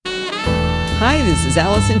Hi, this is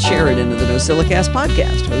Allison Sheridan of the NosillaCast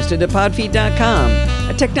podcast, hosted at podfeet.com,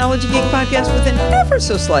 a technology geek podcast with an ever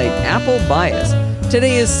so slight Apple bias.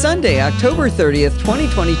 Today is Sunday, October 30th,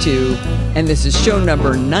 2022, and this is show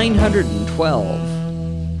number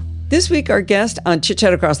 912. This week, our guest on Chit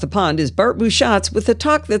Chat Across the Pond is Bart Busschots with a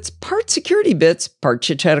talk that's part security bits, part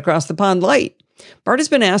Chit Chat Across the Pond light. Bart has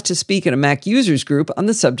been asked to speak at a Mac users group on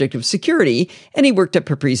the subject of security, and he worked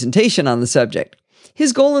up a presentation on the subject.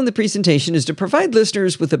 His goal in the presentation is to provide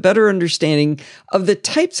listeners with a better understanding of the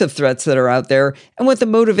types of threats that are out there and what the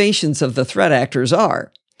motivations of the threat actors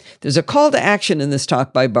are. There's a call to action in this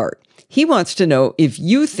talk by Bart. He wants to know if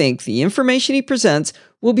you think the information he presents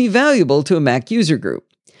will be valuable to a Mac user group.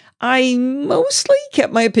 I mostly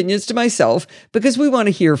kept my opinions to myself because we want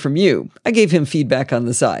to hear from you. I gave him feedback on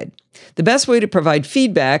the side. The best way to provide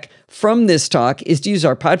feedback from this talk is to use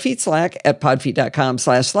our Podfeet Slack at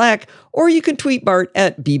podfeet.com/Slack, or you can tweet Bart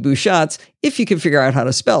at bbusschots if you can figure out how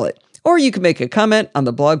to spell it. Or you can make a comment on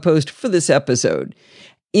the blog post for this episode.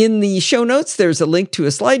 In the show notes, there's a link to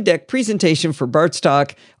a slide deck presentation for Bart's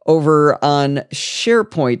talk over on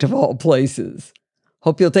SharePoint of all places.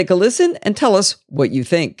 Hope you'll take a listen and tell us what you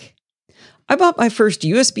think. I bought my first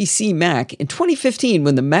USB-C Mac in 2015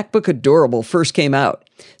 when the MacBook Adorable first came out.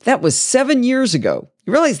 That was 7 years ago.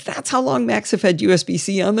 You realize that's how long Macs have had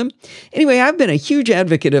USB-C on them? Anyway, I've been a huge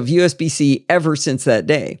advocate of USB-C ever since that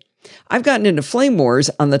day. I've gotten into flame wars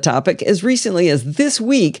on the topic as recently as this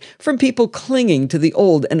week from people clinging to the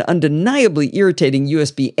old and undeniably irritating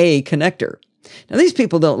USB-A connector. Now, these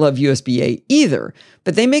people don't love USB-A either,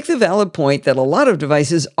 but they make the valid point that a lot of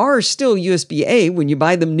devices are still USB-A when you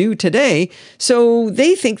buy them new today, so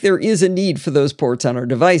they think there is a need for those ports on our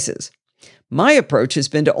devices. My approach has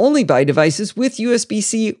been to only buy devices with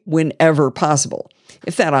USB-C whenever possible.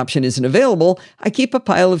 If that option isn't available, I keep a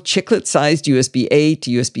pile of chiclet-sized USB-A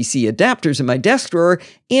to USB-C adapters in my desk drawer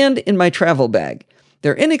and in my travel bag.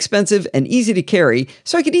 They're inexpensive and easy to carry,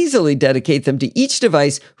 so I could easily dedicate them to each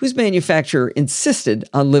device whose manufacturer insisted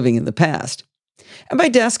on living in the past. At my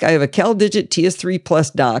desk, I have a CalDigit TS3 Plus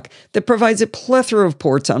dock that provides a plethora of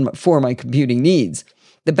ports for my computing needs.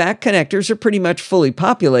 The back connectors are pretty much fully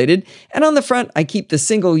populated, and on the front, I keep the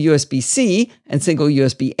single USB-C and single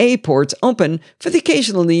USB-A ports open for the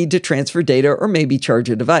occasional need to transfer data or maybe charge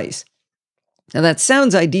a device. Now that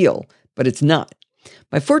sounds ideal, but it's not.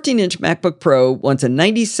 My 14-inch MacBook Pro wants a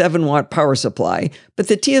 97-watt power supply, but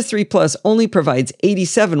the TS3 Plus only provides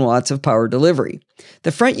 87 watts of power delivery.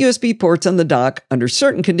 The front USB ports on the dock, under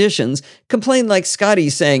certain conditions, complain like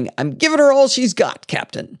Scotty saying, "I'm giving her all she's got,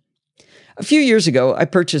 Captain." A few years ago, I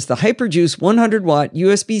purchased the HyperJuice 100-watt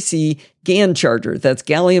USB-C GaN charger. That's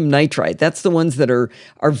gallium nitride. That's the ones that are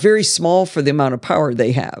very small for the amount of power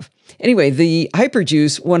they have. Anyway, the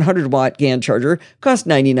HyperJuice 100-watt GaN charger cost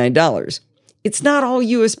 $99. It's not all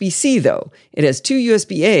USB-C, though. It has two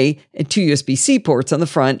USB-A and two USB-C ports on the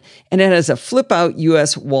front, and it has a flip-out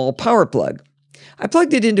US wall power plug. I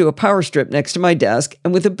plugged it into a power strip next to my desk,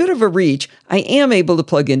 and with a bit of a reach, I am able to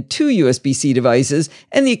plug in two USB-C devices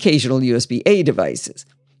and the occasional USB-A device,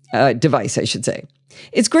 I should say.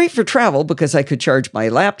 It's great for travel because I could charge my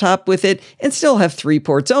laptop with it and still have three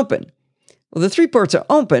ports open. Well, the three ports are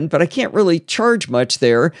open, but I can't really charge much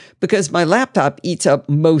there because my laptop eats up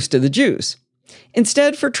most of the juice.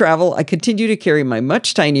 Instead, for travel, I continue to carry my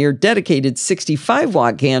much tinier dedicated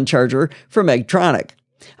 65-watt GaN charger from Eggtronic.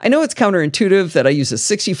 I know it's counterintuitive that I use a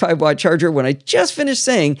 65-watt charger when I just finished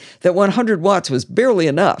saying that 100 watts was barely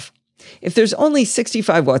enough. If there's only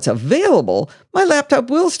 65 watts available, my laptop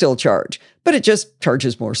will still charge, but it just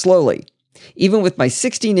charges more slowly. Even with my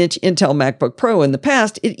 16-inch Intel MacBook Pro in the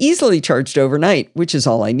past, it easily charged overnight, which is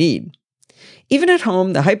all I need. Even at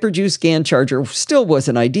home, the HyperJuice GaN charger still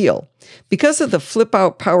wasn't ideal. Because of the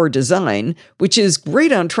flip-out power design, which is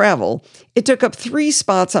great on travel, it took up 3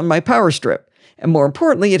 spots on my power strip. And more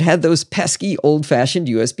importantly, it had those pesky old-fashioned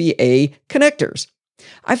USB-A connectors.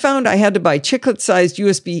 I found I had to buy chiclet-sized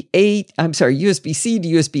USB-C to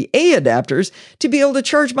USB-A adapters to be able to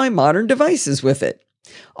charge my modern devices with it.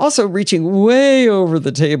 Also, reaching way over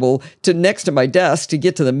the table to next to my desk to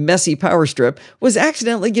get to the messy power strip was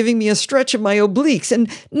accidentally giving me a stretch of my obliques, and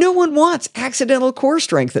no one wants accidental core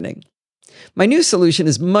strengthening. My new solution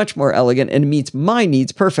is much more elegant and meets my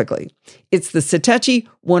needs perfectly. It's the Satechi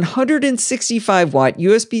 165-watt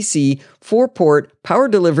USB-C 4-port power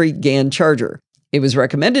delivery GaN charger. It was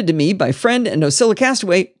recommended to me by friend and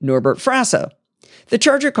NosillaCastaway Norbert Frassa. The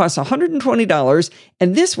charger costs $120,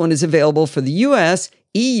 and this one is available for the US,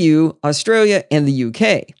 EU, Australia, and the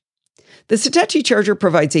UK. The Satechi charger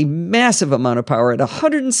provides a massive amount of power at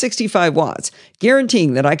 165 watts,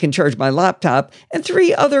 guaranteeing that I can charge my laptop and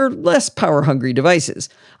 3 other less power-hungry devices.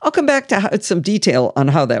 I'll come back to some detail on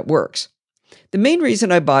how that works. The main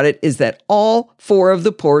reason I bought it is that all 4 of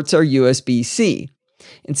the ports are USB-C.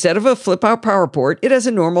 Instead of a flip-out power port, it has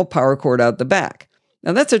a normal power cord out the back.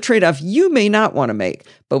 Now that's a trade-off you may not want to make,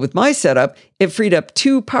 but with my setup, it freed up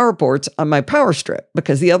 2 power ports on my power strip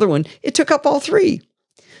because the other one, it took up all 3.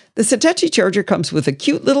 The Satechi charger comes with a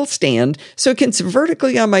cute little stand so it can sit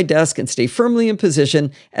vertically on my desk and stay firmly in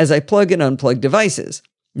position as I plug and unplug devices.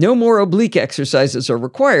 No more oblique exercises are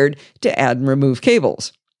required to add and remove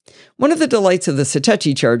cables. One of the delights of the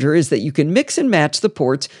Satechi charger is that you can mix and match the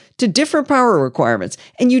ports to different power requirements,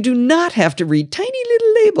 and you do not have to read tiny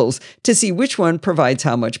little labels to see which one provides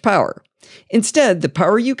how much power. Instead, the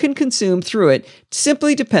power you can consume through it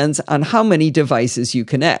simply depends on how many devices you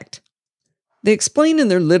connect. They explain in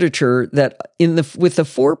their literature that with the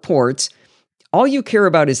 4 ports, all you care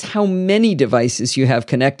about is how many devices you have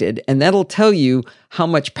connected, and that'll tell you how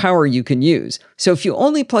much power you can use. So if you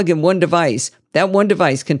only plug in one device, that one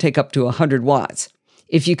device can take up to 100 watts.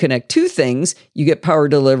 If you connect 2 things, you get power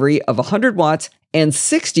delivery of 100 watts and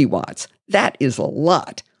 60 watts. That is a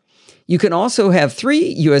lot. You can also have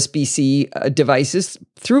 3 USB-C devices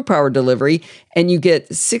through power delivery, and you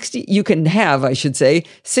can have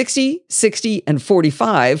 60, 60, and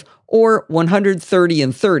 45, or 130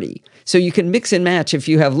 and 30. So you can mix and match. If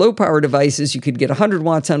you have low power devices, you could get 100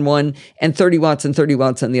 watts on one and 30 watts and 30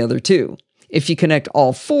 watts on the other 2. If you connect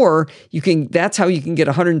all 4, that's how you can get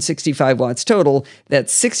 165 watts total.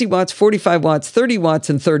 That's 60 watts, 45 watts, 30 watts,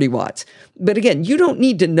 and 30 watts. But again, you don't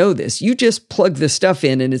need to know this. You just plug the stuff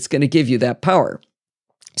in and it's going to give you that power.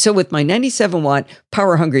 So with my 97-watt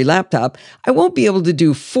power-hungry laptop, I won't be able to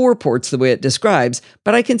do 4 ports the way it describes,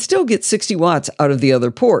 but I can still get 60 watts out of the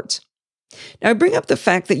other ports. Now, I bring up the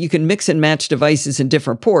fact that you can mix and match devices in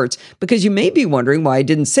different ports because you may be wondering why I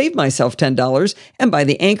didn't save myself $10 and buy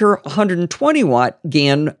the Anker 120-watt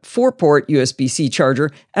GAN 4-port USB-C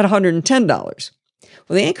charger at $110.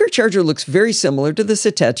 Well, the Anker charger looks very similar to the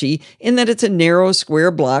Satechi in that it's a narrow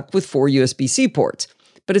square block with 4 USB-C ports,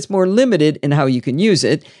 but it's more limited in how you can use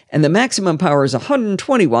it, and the maximum power is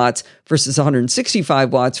 120 watts versus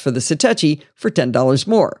 165 watts for the Satechi for $10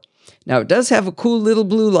 more. Now, it does have a cool little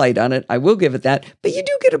blue light on it, I will give it that, but you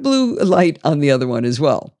do get a blue light on the other one as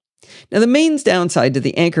well. Now, the main downside to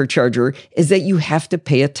the Anker charger is that you have to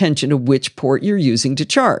pay attention to which port you're using to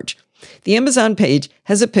charge. The Amazon page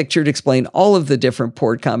has a picture to explain all of the different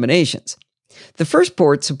port combinations. The first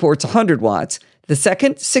port supports 100 watts, the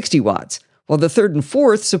second 60 watts, while the third and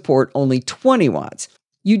fourth support only 20 watts.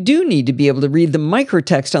 You do need to be able to read the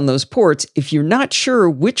microtext on those ports if you're not sure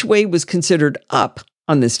which way was considered up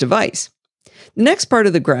on this device. The next part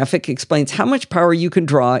of the graphic explains how much power you can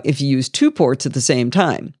draw if you use 2 ports at the same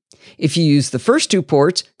time. If you use the first 2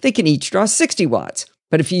 ports, they can each draw 60 watts.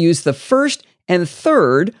 But if you use the first and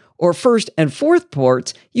third or first and fourth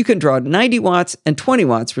ports, you can draw 90 watts and 20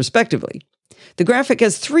 watts respectively. The graphic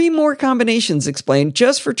has 3 more combinations explained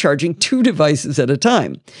just for charging 2 devices at a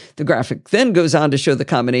time. The graphic then goes on to show the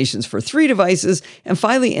combinations for 3 devices and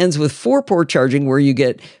finally ends with 4-port charging where you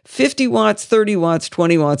get 50 watts, 30 watts,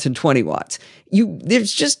 20 watts, and 20 watts.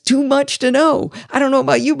 There's just too much to know. I don't know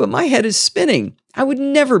about you, but my head is spinning. I would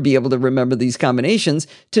never be able to remember these combinations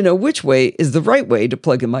to know which way is the right way to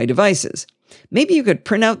plug in my devices. Maybe you could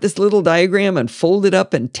print out this little diagram and fold it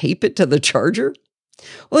up and tape it to the charger?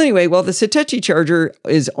 Well, anyway, while the Satechi charger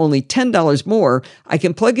is only $10 more, I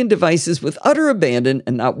can plug in devices with utter abandon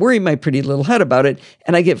and not worry my pretty little head about it,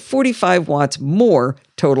 and I get 45 watts more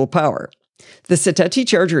total power. The Satechi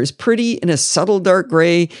charger is pretty in a subtle dark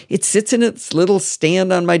gray. It sits in its little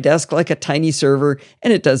stand on my desk like a tiny server,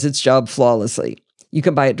 and it does its job flawlessly. You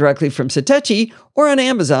can buy it directly from Satechi or on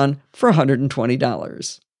Amazon for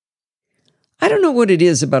 $120. I don't know what it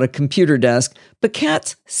is about a computer desk, but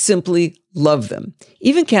cats simply love them.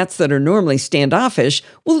 Even cats that are normally standoffish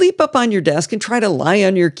will leap up on your desk and try to lie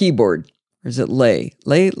on your keyboard. Or is it lay?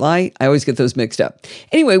 Lie? I always get those mixed up.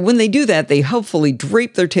 Anyway, when they do that, they helpfully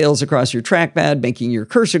drape their tails across your trackpad, making your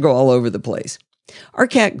cursor go all over the place. Our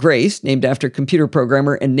cat Grace, named after computer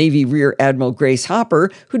programmer and Navy Rear Admiral Grace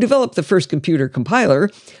Hopper, who developed the first computer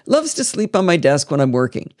compiler, loves to sleep on my desk when I'm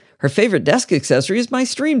working. Her favorite desk accessory is my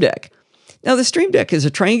Stream Deck. Now, the Stream Deck is a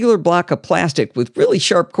triangular block of plastic with really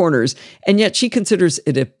sharp corners, and yet she considers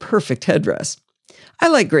it a perfect headrest. I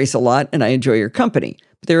like Grace a lot, and I enjoy her company,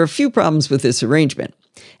 but there are a few problems with this arrangement.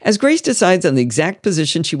 As Grace decides on the exact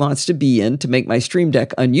position she wants to be in to make my Stream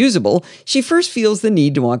Deck unusable, she first feels the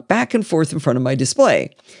need to walk back and forth in front of my display.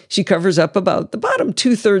 She covers up about the bottom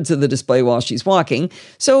 2/3 of the display while she's walking,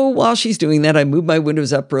 so while she's doing that, I move my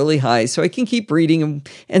windows up really high so I can keep reading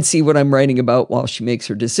and see what I'm writing about while she makes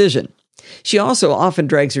her decision. She also often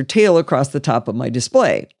drags her tail across the top of my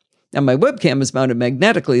display. Now, my webcam is mounted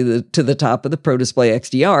magnetically to the top of the Pro Display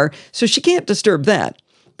XDR, so she can't disturb that.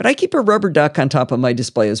 But I keep a rubber duck on top of my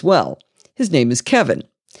display as well. His name is Kevin.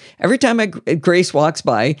 Every time Grace walks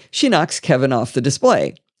by, she knocks Kevin off the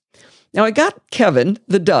display. Now, I got Kevin,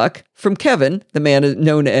 the duck, from Kevin, the man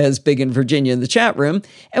known as Big in Virginia in the chat room,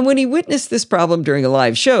 and when he witnessed this problem during a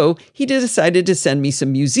live show, he decided to send me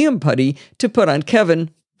some museum putty to put on Kevin,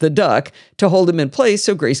 the duck, to hold him in place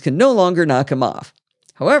so Grace can no longer knock him off.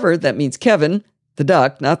 However, that means Kevin, the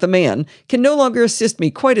duck, not the man, can no longer assist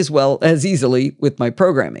me quite as easily with my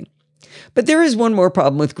programming. But there is one more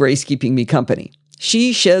problem with Grace keeping me company.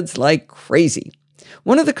 She sheds like crazy.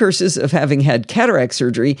 One of the curses of having had cataract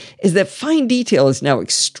surgery is that fine detail is now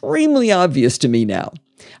extremely obvious to me now.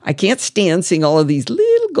 I can't stand seeing all of these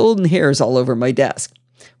little golden hairs all over my desk.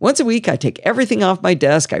 Once a week, I take everything off my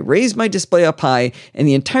desk, I raise my display up high, and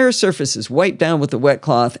the entire surface is wiped down with a wet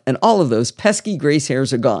cloth, and all of those pesky Grace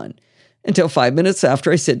hairs are gone. Until 5 minutes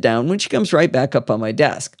after I sit down, when she comes right back up on my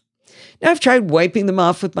desk. Now, I've tried wiping them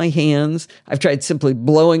off with my hands. I've tried simply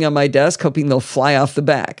blowing on my desk, hoping they'll fly off the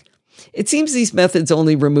back. It seems these methods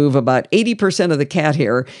only remove about 80% of the cat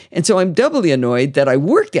hair, and so I'm doubly annoyed that I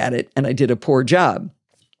worked at it and I did a poor job.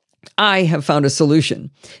 I have found a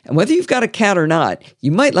solution, and whether you've got a cat or not,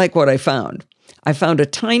 you might like what I found. I found a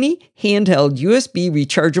tiny, handheld, USB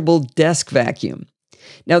rechargeable desk vacuum.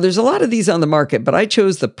 Now, there's a lot of these on the market, but I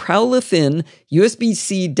chose the Prowlithin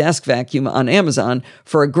USB-C desk vacuum on Amazon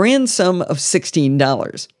for a grand sum of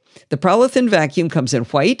 $16. The Prowlithin vacuum comes in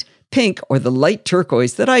white, pink, or the light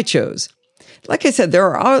turquoise that I chose. Like I said,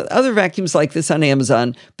 there are other vacuums like this on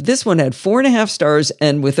Amazon, but this one had 4.5 stars,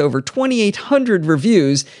 and with over 2,800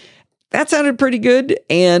 reviews, that sounded pretty good,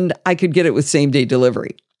 and I could get it with same-day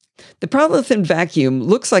delivery. The Prowlithin vacuum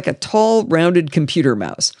looks like a tall, rounded computer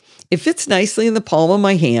mouse. It fits nicely in the palm of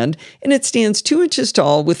my hand, and it stands 2 inches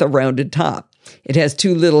tall with a rounded top. It has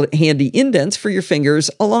 2 little handy indents for your fingers,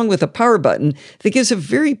 along with a power button that gives a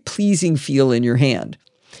very pleasing feel in your hand.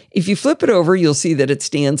 If you flip it over, you'll see that it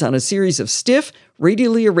stands on a series of stiff,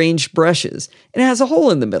 radially arranged brushes, and it has a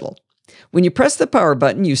hole in the middle. When you press the power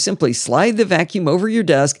button, you simply slide the vacuum over your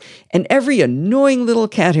desk, and every annoying little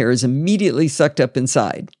cat hair is immediately sucked up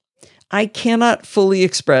inside. I cannot fully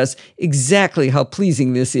express exactly how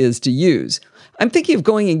pleasing this is to use. I'm thinking of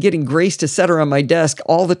going and getting Grace to set her on my desk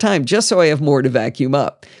all the time just so I have more to vacuum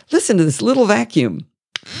up. Listen to this little vacuum.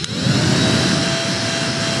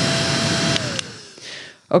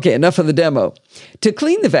 Okay, enough of the demo. To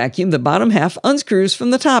clean the vacuum, the bottom half unscrews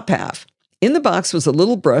from the top half. In the box was a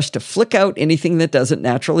little brush to flick out anything that doesn't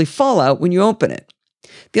naturally fall out when you open it.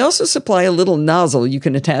 They also supply a little nozzle you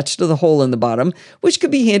can attach to the hole in the bottom, which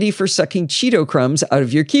could be handy for sucking Cheeto crumbs out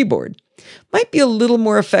of your keyboard. Might be a little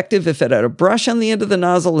more effective if it had a brush on the end of the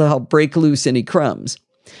nozzle to help break loose any crumbs.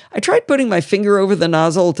 I tried putting my finger over the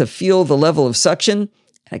nozzle to feel the level of suction.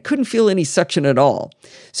 I couldn't feel any suction at all.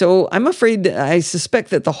 So I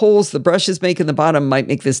suspect that the holes the brushes make in the bottom might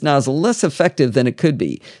make this nozzle less effective than it could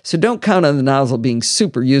be. So don't count on the nozzle being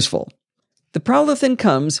super useful. The Prowlithin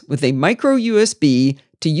comes with a micro USB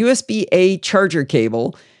to USB-A charger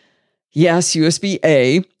cable. Yes,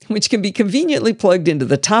 USB-A, which can be conveniently plugged into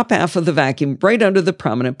the top half of the vacuum right under the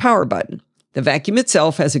prominent power button. The vacuum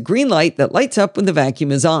itself has a green light that lights up when the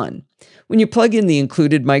vacuum is on. When you plug in the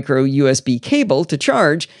included micro USB cable to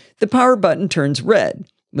charge, the power button turns red.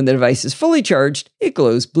 When the device is fully charged, it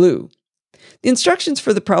glows blue. The instructions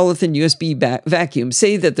for the Prowlithin USB vacuum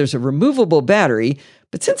say that there's a removable battery,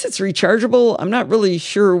 but since it's rechargeable, I'm not really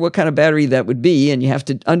sure what kind of battery that would be, and you have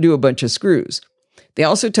to undo a bunch of screws. They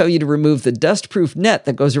also tell you to remove the dust-proof net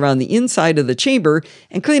that goes around the inside of the chamber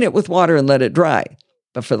and clean it with water and let it dry.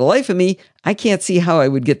 But for the life of me, I can't see how I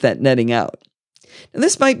would get that netting out. Now,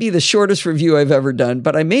 this might be the shortest review I've ever done,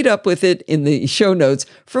 but I made up with it in the show notes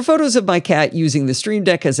for photos of my cat using the Stream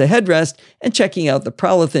Deck as a headrest and checking out the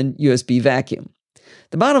Prowlithin USB vacuum.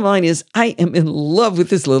 The bottom line is I am in love with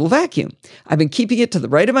this little vacuum. I've been keeping it to the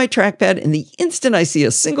right of my trackpad, and the instant I see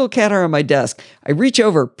a single cat hair on my desk, I reach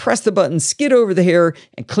over, press the button, skid over the hair,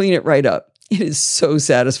 and clean it right up. It is so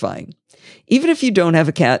satisfying. Even if you don't have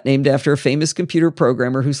a cat named after a famous computer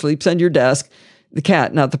programmer who sleeps on your desk, the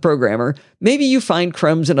cat, not the programmer, maybe you find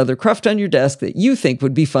crumbs and other cruft on your desk that you think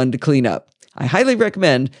would be fun to clean up. I highly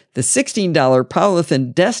recommend the $16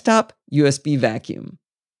 Prowlithin desktop USB vacuum.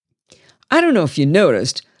 I don't know if you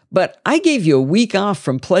noticed, but I gave you a week off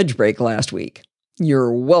from pledge break last week.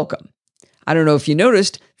 You're welcome. I don't know if you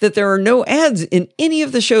noticed that there are no ads in any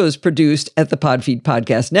of the shows produced at the Podfeed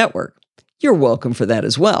Podcast Network. You're welcome for that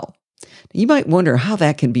as well. You might wonder how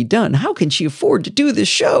that can be done. How can she afford to do this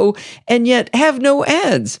show and yet have no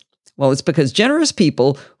ads? Well, it's because generous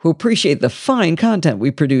people who appreciate the fine content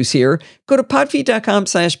we produce here go to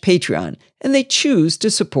podfeed.com/Patreon and they choose to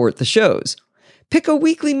support the shows. Pick a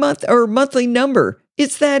weekly, month, or monthly number.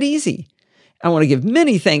 It's that easy. I want to give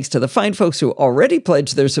many thanks to the fine folks who already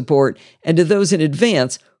pledged their support and to those in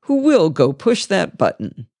advance who will go push that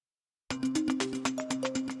button.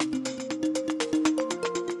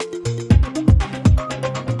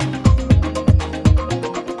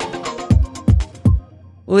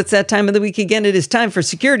 Well, it's that time of the week again. It is time for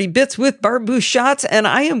Security Bits with Bart Busschots, and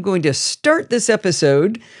I am going to start this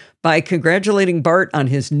episode by congratulating Bart on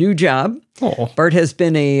his new job. Oh. Bart has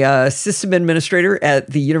been a system administrator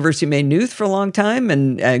at the University of Maynooth for a long time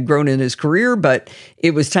and grown in his career, but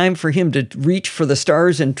it was time for him to reach for the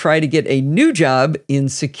stars and try to get a new job in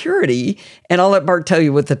security. And I'll let Bart tell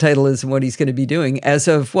you what the title is and what he's going to be doing as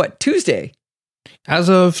of, Tuesday?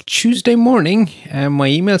 As of Tuesday morning, my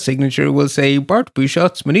email signature will say Bart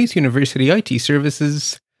Busschots, Maynooth University IT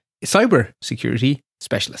Services Cyber Security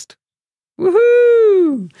Specialist.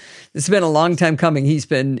 Woohoo! This has been a long time coming. He's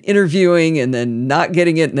been interviewing and then not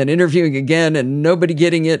getting it and then interviewing again and nobody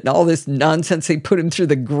getting it and all this nonsense. They put him through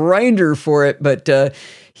the grinder for it, but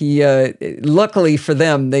he luckily for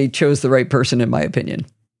them, they chose the right person in my opinion.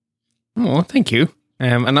 Oh, thank you.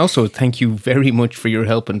 And also thank you very much for your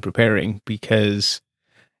help in preparing because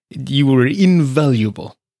you were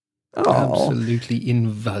invaluable. Oh. Absolutely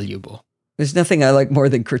invaluable. There's nothing I like more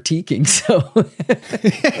than critiquing, so.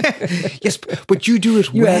 Yes, but you do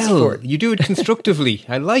it You asked for well. it. You do it constructively.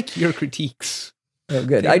 I like your critiques. Oh,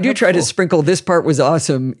 good. They're I do try to helpful. sprinkle this part was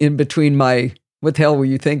awesome in between my, what the hell were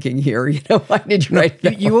you thinking here? Why did you write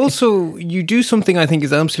that? You do something I think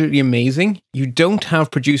is absolutely amazing. You don't have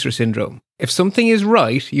producer syndrome. If something is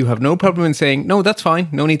right, you have no problem in saying, no, that's fine.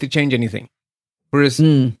 No need to change anything. Whereas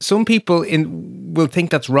some people will think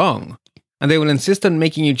that's wrong. And they will insist on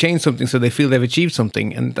making you change something so they feel they've achieved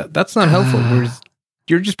something. And that's not helpful. Whereas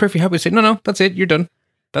you're just perfectly happy to say, no, that's it. You're done.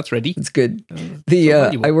 That's ready. It's good.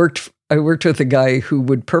 So I worked with a guy who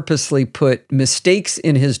would purposely put mistakes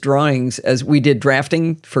in his drawings as we did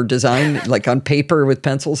drafting for design, like on paper with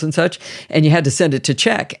pencils and such. And you had to send it to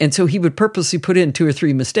check. And so he would purposely put in 2 or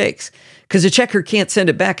 3 mistakes because a checker can't send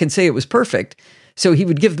it back and say it was perfect. So he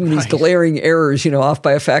would give them these glaring errors, off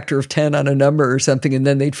by a factor of 10 on a number or something, and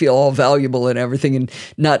then they'd feel all valuable and everything and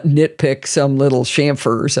not nitpick some little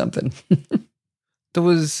chamfer or something. There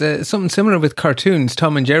was something similar with cartoons,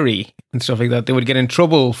 Tom and Jerry and stuff like that. They would get in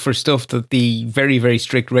trouble for stuff that the very, very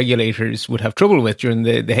strict regulators would have trouble with during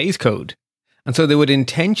the Hays Code. And so they would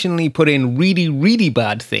intentionally put in really, really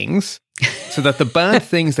bad things so that the bad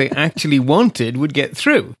things they actually wanted would get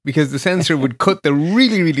through because the censor would cut the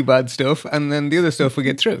really, really bad stuff and then the other stuff would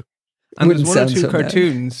get through. And there's 1 or 2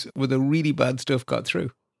 cartoons where the really bad stuff got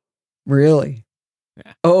through. Really?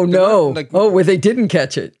 Yeah. Oh, no. Where they didn't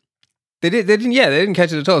catch it. They didn't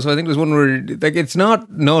catch it at all. So I think there's one where it's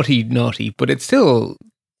not naughty, but it's still.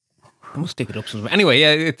 I must stick it up somewhere. Anyway,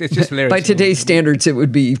 yeah, it's just hilarious. By today's standards, it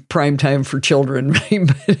would be prime time for children,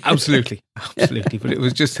 right? Absolutely. But it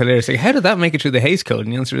was just hilarious. Like, how did that make it through the Hays Code?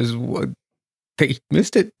 And the answer is, they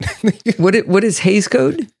missed it. What is Hays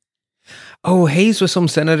Code? Oh, Hayes was some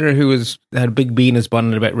senator who had a big bee in his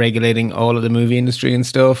bonnet about regulating all of the movie industry and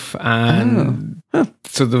stuff. And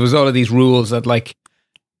so there was all of these rules that, like,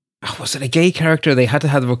 was it a gay character? They had to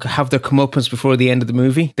have their comeuppance before the end of the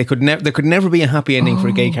movie. There could never be a happy ending for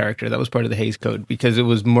a gay character. That was part of the Hays Code because it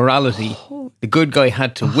was morality. The good guy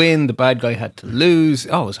had to win. The bad guy had to lose.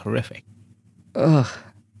 Oh, it was horrific. Ugh.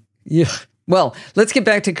 Yeah. Well, let's get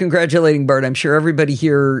back to congratulating Bart. I'm sure everybody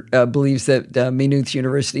here believes that Maynooth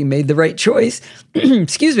University made the right choice.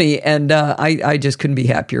 Excuse me. And I just couldn't be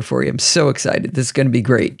happier for you. I'm so excited. This is going to be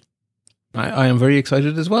great. I am very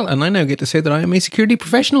excited as well. And I now get to say that I am a security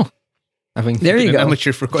professional. Having been an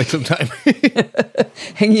amateur for quite some time.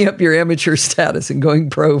 Hanging up your amateur status and going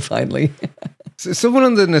pro finally. So someone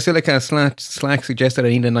on the Nasilica Slack suggested I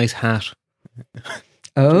need a nice hat.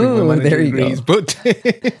 Oh, there you go. But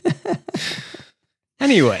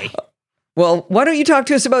anyway. Well, why don't you talk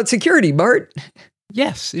to us about security, Bart?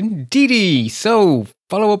 Yes, indeedy. So,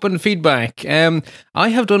 follow-up and feedback. I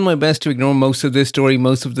have done my best to ignore most of this story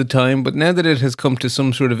most of the time, but now that it has come to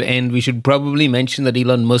some sort of end, we should probably mention that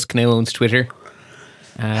Elon Musk now owns Twitter.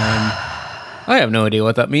 I have no idea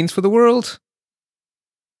what that means for the world.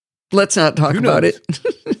 Let's not talk about it.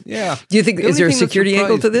 Yeah. Do you think, The is only there a thing that security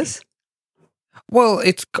angle to surprised me- this? Well,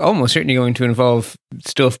 it's almost certainly going to involve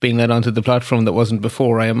stuff being let onto the platform that wasn't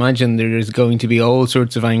before. I imagine there is going to be all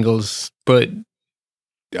sorts of angles, but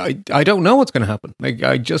I don't know what's going to happen. Like,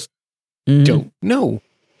 I just don't know.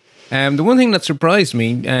 The one thing that surprised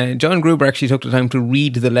me, John Gruber actually took the time to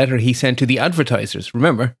read the letter he sent to the advertisers.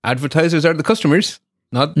 Remember, advertisers are the customers,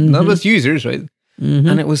 not us users, right?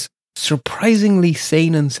 And it was surprisingly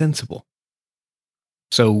sane and sensible.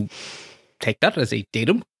 So take that as a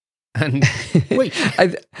datum. And wait,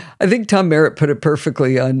 I think Tom Merritt put it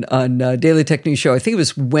perfectly on Daily Tech News Show. I think it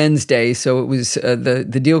was Wednesday, so it was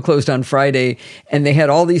the deal closed on Friday, and they had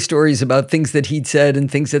all these stories about things that he'd said and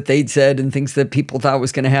things that they'd said and things that people thought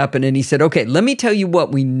was going to happen. And he said, "Okay, let me tell you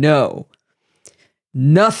what we know.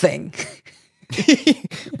 Nothing."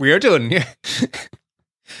 We are done. Yeah.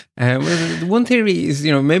 Well, the one theory is,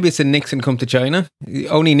 maybe it's a Nixon come to China.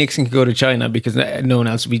 Only Nixon can go to China because no one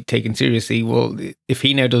else will be taken seriously. Well, if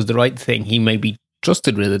he now does the right thing, he may be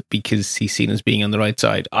trusted with it because he's seen as being on the right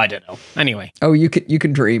side. I don't know. Anyway. Oh, you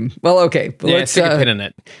can dream. Well, okay. Yeah, let's stick a pin in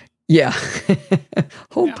it. Yeah.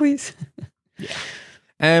 Hold, please.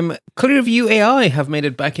 Yeah. Clearview AI have made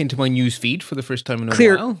it back into my news feed for the first time in a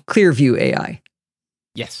while. Clearview AI.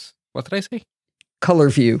 Yes. What did I say? Color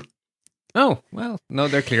View. Oh, well, no,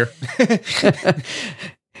 they're clear.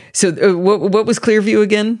 So what was Clearview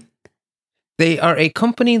again? They are a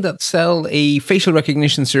company that sell a facial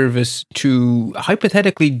recognition service to,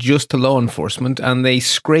 hypothetically, just to law enforcement, and they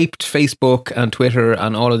scraped Facebook and Twitter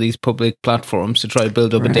and all of these public platforms to try to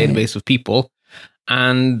build up a database of people.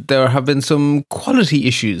 And there have been some quality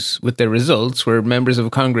issues with their results where members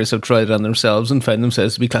of Congress have tried it on themselves and found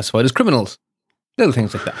themselves to be classified as criminals. Little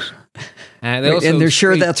things like that. And they're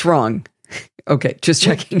sure that's wrong. Okay, just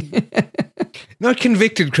checking. Not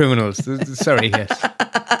convicted criminals. Sorry, yes.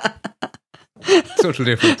 Total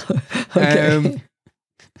difference. Okay.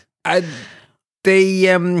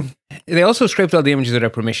 They also scraped all the images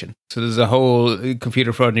without permission. So there's a whole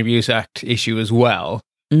Computer Fraud and Abuse Act issue as well.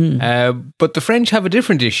 But the French have a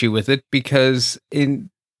different issue with it because in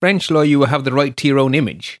French law, you have the right to your own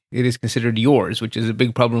image. It is considered yours, which is a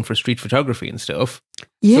big problem for street photography and stuff.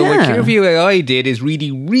 Yeah. So what Clearview AI did is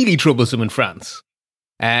really, really troublesome in France.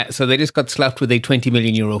 So they just got slapped with a 20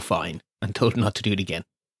 million euro fine and told not to do it again.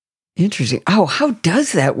 Interesting. Oh, how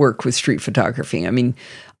does that work with street photography? I mean,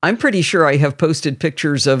 I'm pretty sure I have posted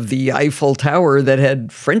pictures of the Eiffel Tower that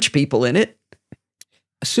had French people in it.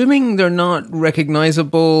 Assuming they're not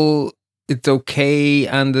recognizable, it's okay.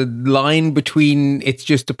 And the line between it's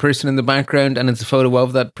just a person in the background and it's a photo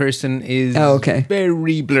of that person is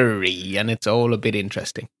very blurry, and it's all a bit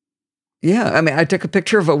interesting. Yeah. I mean, I took a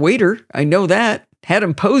picture of a waiter. I know that. Had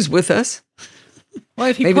him pose with us. Well,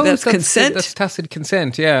 if you maybe pose, that's consent. That's tacit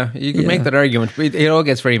consent. Yeah, you can make that argument. But it all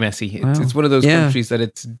gets very messy. It's one of those countries that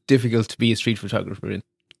it's difficult to be a street photographer in.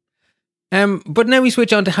 But now we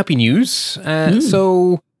switch on to happy news.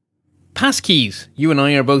 So, passkeys. You and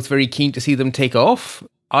I are both very keen to see them take off.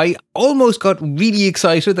 I almost got really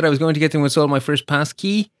excited that I was going to get to install my first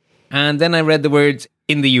passkey, and then I read the words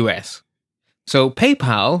in the US. So,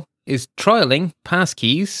 PayPal is trialing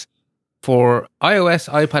passkeys for iOS,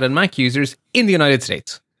 iPad, and Mac users in the United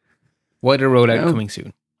States. Wider rollout coming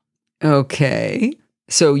soon. Okay.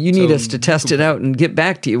 So you need us to test it out and get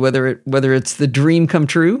back to you whether it's the dream come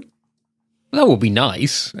true? Well, that would be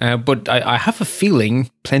nice, but I have a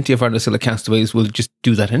feeling plenty of our Arnacilla castaways will just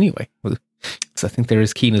do that anyway. Because I think they're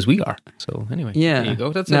as keen as we are. So anyway, there you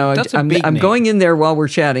go. That's a big I'm name. going in there while we're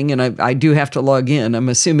chatting, and I do have to log in. I'm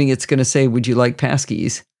assuming it's going to say, "Would you like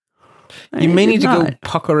passkeys?" You may need to go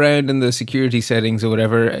puck around in the security settings or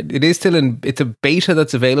whatever. It is still it's a beta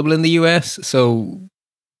that's available in the US, so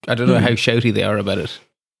I don't know how shouty they are about it.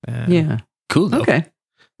 Yeah. Cool though. Okay.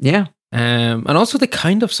 Yeah. And also the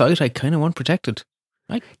kind of site I kind of want protected.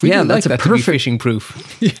 I really like that to be phishing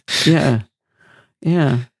proof. Yeah.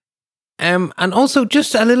 Yeah. And also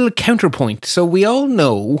just a little counterpoint. So we all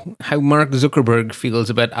know how Mark Zuckerberg feels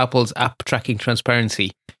about Apple's app tracking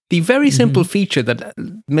transparency. The very simple feature that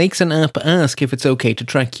makes an app ask if it's okay to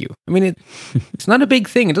track you. I mean, it's not a big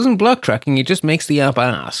thing. It doesn't block tracking. It just makes the app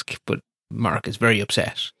ask. But Mark is very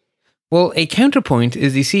upset. Well, a counterpoint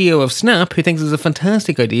is the CEO of Snap, who thinks it's a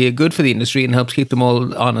fantastic idea, good for the industry, and helps keep them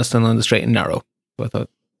all honest and on the straight and narrow. So I thought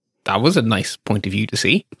that was a nice point of view to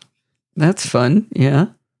see. That's fun. Yeah.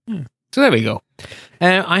 So there we go.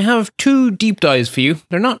 I have two deep dives for you.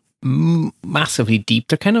 They're not massively deep.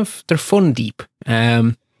 They're fun deep.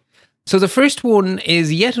 So the first one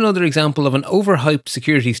is yet another example of an overhyped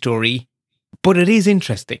security story, but it is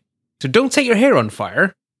interesting. So don't set your hair on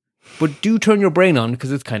fire, but do turn your brain on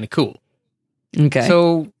because it's kind of cool. Okay.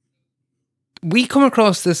 So we come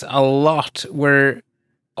across this a lot where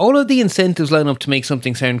all of the incentives line up to make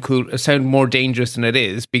something sound cool, sound more dangerous than it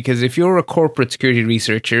is. Because if you're a corporate security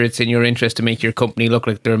researcher, it's in your interest to make your company look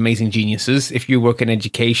like they're amazing geniuses. If you work in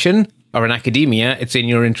education or in academia, it's in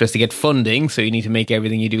your interest to get funding. So you need to make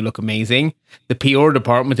everything you do look amazing. The PR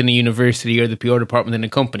department in a university or the PR department in a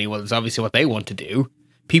company, well, it's obviously what they want to do.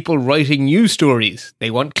 People writing news stories, they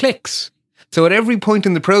want clicks. So at every point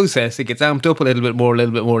in the process, it gets amped up a little bit more, a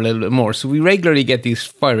little bit more, a little bit more. So we regularly get these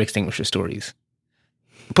fire extinguisher stories.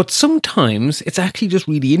 But sometimes it's actually just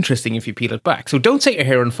really interesting if you peel it back. So don't set your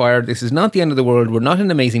hair on fire. This is not the end of the world. We're not in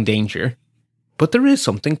amazing danger. But there is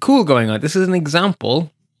something cool going on. This is an example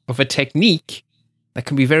of a technique that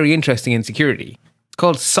can be very interesting in security. It's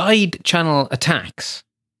called side channel attacks.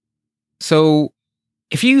 So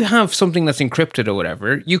if you have something that's encrypted or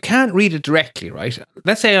whatever, you can't read it directly, right?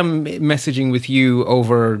 Let's say I'm messaging with you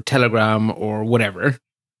over Telegram or whatever.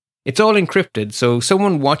 It's all encrypted, so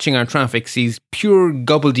someone watching our traffic sees pure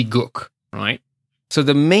gobbledygook, right? So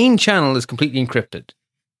the main channel is completely encrypted.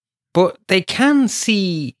 But they can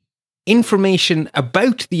see information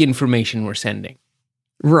about the information we're sending.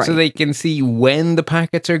 Right. So they can see when the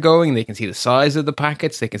packets are going, they can see the size of the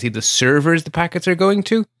packets, they can see the servers the packets are going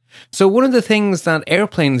to. So one of the things that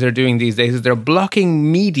airplanes are doing these days is they're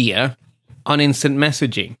blocking media on instant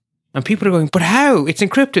messaging. And people are going, but how? It's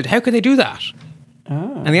encrypted. How can they do that?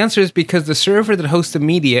 Oh. And the answer is because the server that hosts the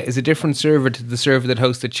media is a different server to the server that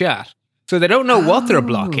hosts the chat. So they don't know what they're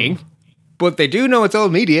blocking, but they do know it's all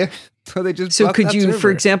media. So they just block could that you, server.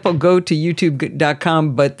 for example, go to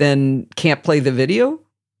youtube.com but then can't play the video?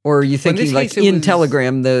 Or are you thinking like in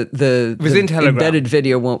Telegram, the embedded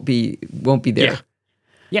video won't be there? Yeah.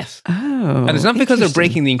 Yes. Oh. And it's not because they're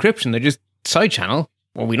breaking the encryption. They're just side channel.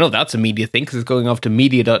 Well, we know that's a media thing because it's going off to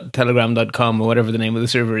media.telegram.com or whatever the name of the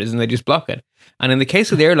server is, and they just block it. And in the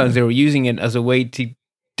case of the airlines, they were using it as a way to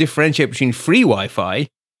differentiate between free Wi-Fi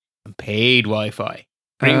and paid Wi-Fi.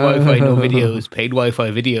 Free Wi-Fi, no videos. Paid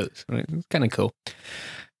Wi-Fi, videos. Right? It's kind of cool.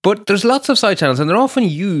 But there's lots of side channels, and they're often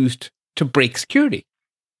used to break security.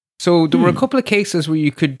 So there were a couple of cases where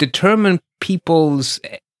you could determine people's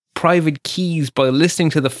private keys by listening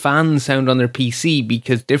to the fan sound on their PC,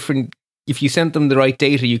 because if you sent them the right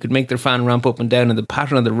data, you could make their fan ramp up and down, and the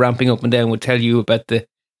pattern of the ramping up and down would tell you about the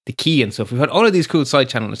key and stuff. We've had all of these cool side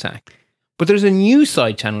channel attacks. But there's a new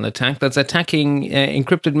side channel attack that's attacking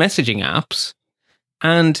encrypted messaging apps.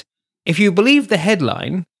 And if you believe the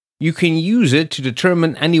headline, you can use it to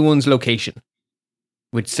determine anyone's location,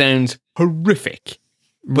 which sounds horrific.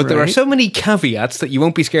 But there are so many caveats that you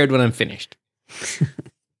won't be scared when I'm finished.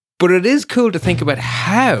 But it is cool to think about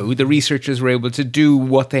how the researchers were able to do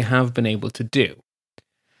what they have been able to do.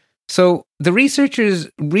 So the researchers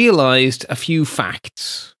realized a few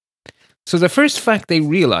facts. So the first fact they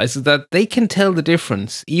realized is that they can tell the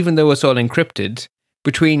difference, even though it's all encrypted,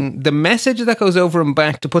 between the message that goes over and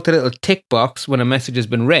back to put the little tick box when a message has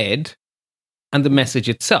been read and the message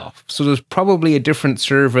itself. So there's probably a different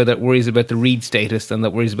server that worries about the read status than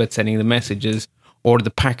that worries about sending the messages, or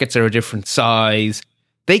the packets are a different size.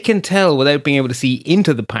 They can tell without being able to see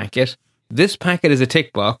into the packet, this packet is a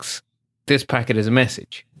tick box, this packet is a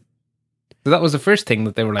message. So that was the first thing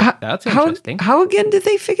that they were like, that's interesting. How again did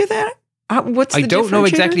they figure that? What's the I don't know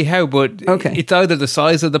exactly how, but it's either the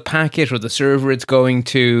size of the packet or the server it's going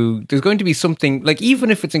to. There's going to be something, like even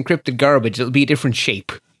if it's encrypted garbage, it'll be a different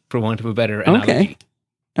shape, for want of a better analogy.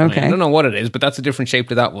 Okay. I don't know what it is, but that's a different shape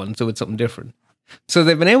to that one, so it's something different. So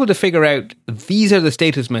they've been able to figure out these are the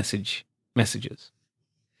status messages.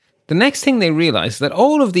 The next thing they realize is that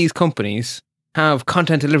all of these companies have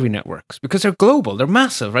content delivery networks because they're global, they're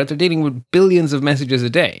massive, right? They're dealing with billions of messages a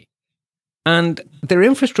day. And their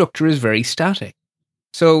infrastructure is very static.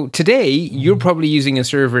 So today, you're probably using a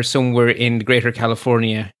server somewhere in the Greater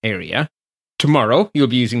California area. Tomorrow, you'll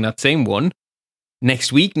be using that same one.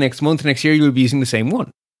 Next week, next month, next year, you'll be using the same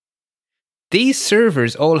one. These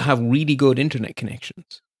servers all have really good internet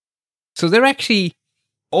connections. So they're actually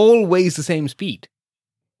always the same speed.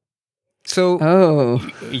 So,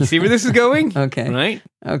 you see where this is going? Okay. Right?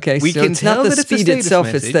 Okay. We can it's tell not the that speed itself,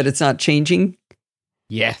 it's that it's not changing?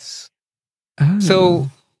 Yes.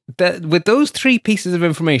 So with those three pieces of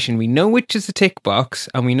information, we know which is the tick box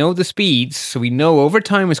and we know the speeds. So we know over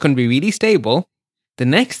time it's going to be really stable. The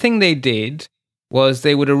next thing they did was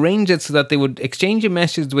they would arrange it so that they would exchange a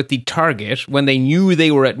message with the target when they knew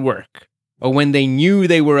they were at work or when they knew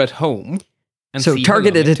they were at home. And so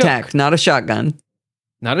targeted attack, not a shotgun.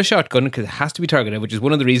 Not a shotgun, because it has to be targeted, which is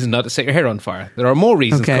one of the reasons not to set your hair on fire. There are more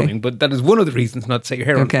reasons coming, but that is one of the reasons not to set your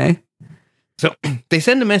hair on fire. So they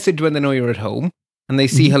send a message when they know you're at home, and they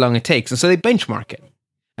see how long it takes. And so they benchmark it.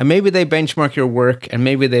 And maybe they benchmark your work, and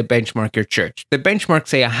maybe they benchmark your church. They benchmark,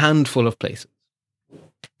 say, a handful of places.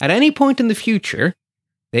 At any point in the future,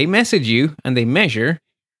 they message you and they measure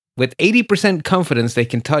with 80% confidence they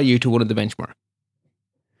can tie you to one of the benchmarks.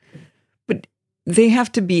 But they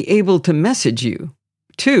have to be able to message you,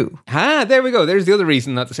 too. There we go. There's the other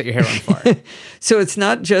reason not to set your hair on fire. So it's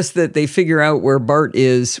not just that they figure out where Bart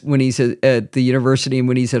is when he's at the university and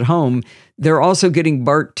when he's at home. They're also getting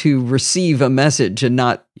Bart to receive a message and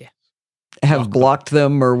not have blocked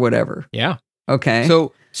them or whatever. Yeah. Okay.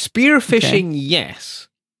 So spear phishing, yes.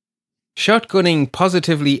 Shotgunning,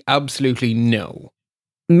 positively, absolutely no.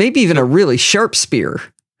 Maybe even a really sharp spear.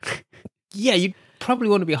 Yeah, you'd probably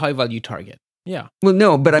want to be a high-value target. Yeah. Well,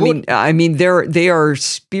 no, but I mean, they are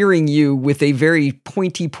spearing you with a very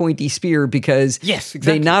pointy spear because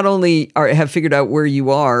they not only have figured out where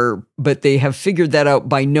you are, but they have figured that out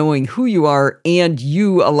by knowing who you are and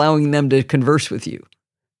you allowing them to converse with you.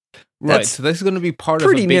 Right. So this is going to be part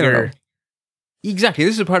of a bigger. Narrow. Exactly.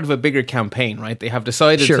 This is a part of a bigger campaign, right? They have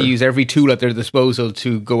decided to use every tool at their disposal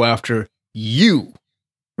to go after you.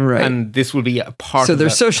 Right. And this will be a part of So they're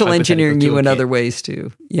social engineering you in other ways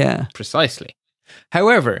too. Yeah. Precisely.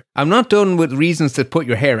 However, I'm not done with reasons to put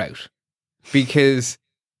your hair out, because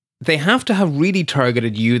they have to have really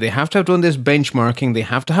targeted you. They have to have done this benchmarking. They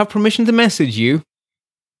have to have permission to message you.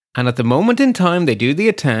 And at the moment in time they do the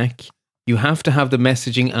attack, you have to have the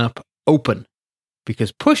messaging app open,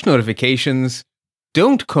 because push notifications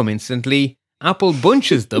don't come instantly. Apple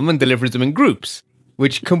bunches them and delivers them in groups,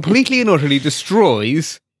 which completely and utterly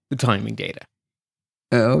destroys the timing data.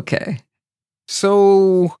 Okay.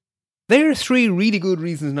 So there are 3 really good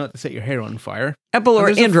reasons not to set your hair on fire. Apple or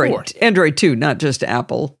Android. Android too, not just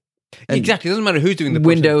Apple. Exactly. It doesn't matter who's doing the push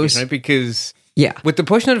Windows, right? Because with the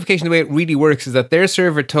push notification, the way it really works is that their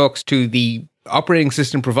server talks to the operating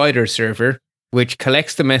system provider server, which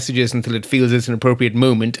collects the messages until it feels it's an appropriate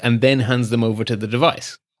moment and then hands them over to the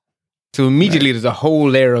device. So immediately there's a whole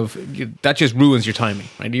layer of, that just ruins your timing,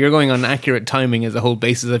 right? You're going on accurate timing as the whole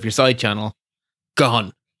basis of your side channel.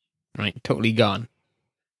 Gone, right? Totally gone.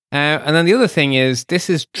 And then the other thing is, this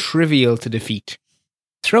is trivial to defeat.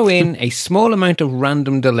 Throw in a small amount of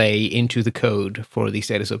random delay into the code for the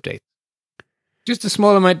status update. Just a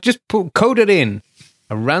small amount, code it in.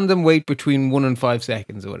 A random wait between 1 and 5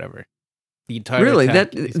 seconds or whatever. The entire really,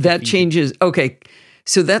 that changes. Okay.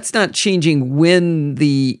 So that's not changing when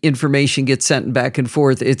the information gets sent back and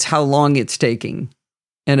forth. It's how long it's taking,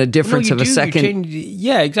 and a difference of a second.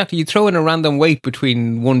 Yeah, exactly. You throw in a random wait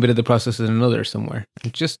between one bit of the process and another somewhere.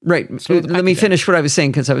 Just right. Let me finish what I was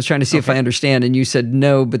saying, because I was trying to see if I understand, and you said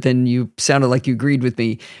no, but then you sounded like you agreed with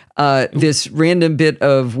me. This random bit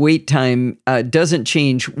of wait time doesn't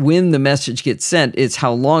change when the message gets sent. It's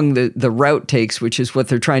how long the route takes, which is what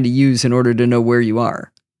they're trying to use in order to know where you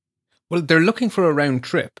are. Well, they're looking for a round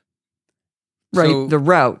trip. Right, so, the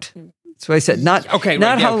route. So I said not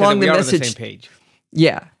how long the message. On the same page.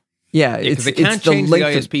 Yeah. Because they can't change the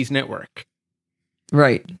ISP's network.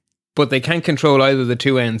 Right. But they can control either the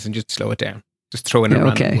two ends and just slow it down. Just throw in a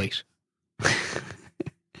random wait.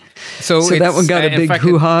 So that one got a big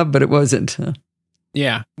hoo-ha, but it wasn't.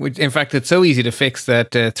 Yeah. In fact, it's so easy to fix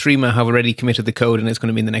that Threema have already committed the code and it's going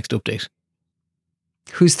to be in the next update.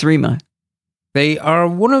 Who's Threema? They are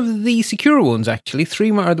one of the secure ones, actually.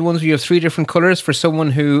 Threema are the ones where you have 3 different colors for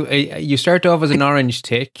someone who... you start off as an orange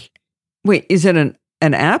tick. Wait, is it an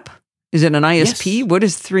app? Is it an ISP? Yes. What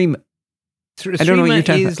is Threema? I don't know what you're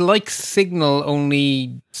talking about. It's like Signal,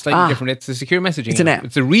 only slightly different. It's a secure messaging It's an app.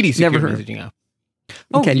 It's a really secure messaging app.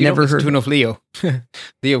 Okay, never heard. To enough Leo.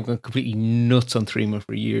 Leo gone completely nuts on Threema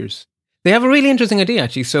for years. They have a really interesting idea,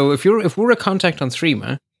 actually. So if we're a contact on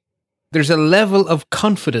Threema, there's a level of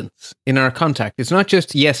confidence in our contact. It's not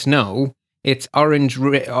just yes, no. It's orange,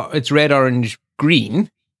 it's red, orange,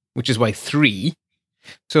 green, which is why 3.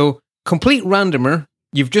 So complete randomer.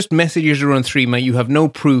 You've just messaged her on Threema. You have no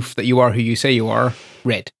proof that you are who you say you are.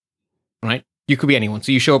 Red, right? You could be anyone.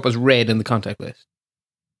 So you show up as red in the contact list.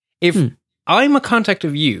 If I'm a contact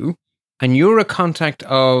of you and you're a contact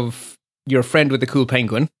of your friend with the cool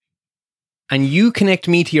penguin, and you connect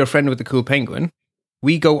me to your friend with the cool penguin,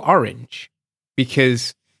 we go orange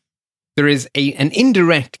because there is an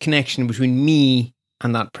indirect connection between me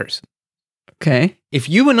and that person. Okay. If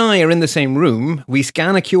you and I are in the same room, we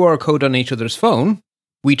scan a QR code on each other's phone,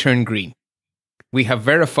 we turn green. We have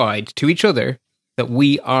verified to each other that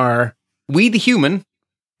we the human,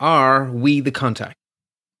 are we the contact.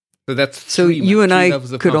 So that's you and I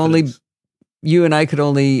could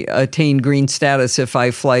only attain green status if I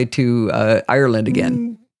fly to Ireland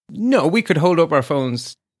again. No, we could hold up our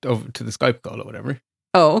phones over to the Skype call or whatever.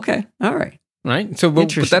 Oh, okay. All right. right? So, but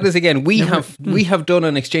that is, again, we have done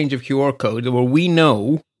an exchange of QR code where we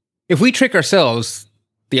know if we trick ourselves,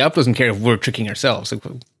 the app doesn't care if we're tricking ourselves. Like,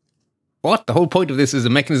 what? The whole point of this is a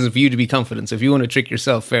mechanism for you to be confident. So if you want to trick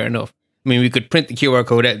yourself, fair enough. I mean, we could print the QR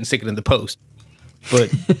code out and stick it in the post.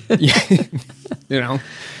 But,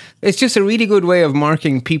 it's just a really good way of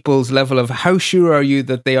marking people's level of how sure are you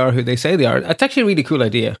that they are who they say they are. It's actually a really cool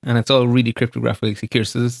idea, and it's all really cryptographically secure.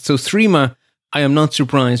 So Threema, I am not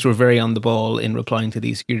surprised, we're very on the ball in replying to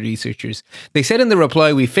these security researchers. They said in the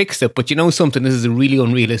reply, we fixed it, but you know something, this is a really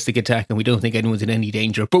unrealistic attack and we don't think anyone's in any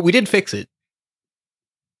danger, but we did fix it.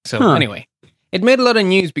 So anyway, it made a lot of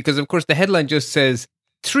news because, of course, the headline just says,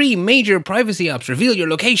 3 major privacy apps reveal your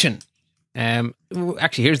location.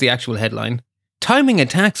 Actually, here's the actual headline. Timing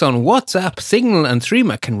attacks on WhatsApp, Signal and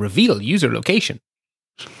Threema can reveal user location.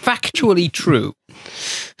 Factually true.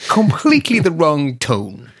 Completely the wrong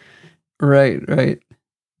tone. Right.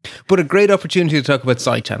 But a great opportunity to talk about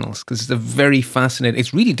side channels because it's a very fascinating,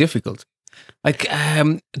 it's really difficult. Like,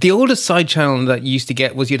 the oldest side channel that you used to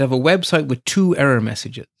get was you'd have a website with 2 error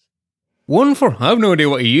messages. One for, I have no idea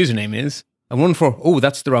what your username is, and one for, oh,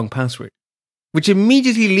 that's the wrong password, which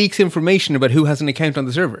immediately leaks information about who has an account on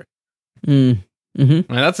the server.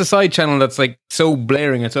 Mm-hmm. Now, that's a side channel that's like so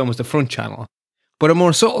blaring, it's almost a front channel. But a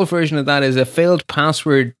more subtle version of that is a failed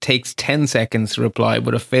password takes 10 seconds to reply,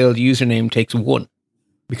 but a failed username takes 1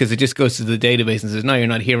 because it just goes to the database and says, no, you're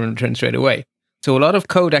not here, and returns straight away. So a lot of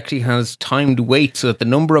code actually has timed wait so that the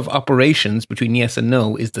number of operations between yes and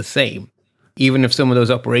no is the same, even if some of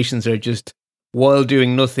those operations are just while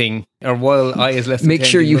doing nothing or while I is less than 10. Make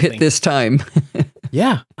sure you hit this time.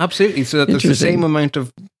 Yeah, absolutely. So that there's the same amount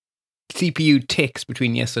of CPU ticks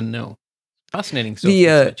between yes and no. Fascinating stuff.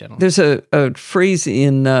 There's a phrase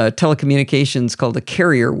in telecommunications called a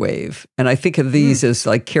carrier wave. And I think of these as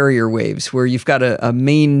like carrier waves where you've got a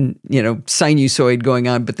main, sinusoid going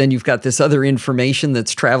on, but then you've got this other information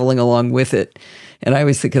that's traveling along with it. And I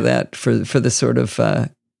always think of that for this sort of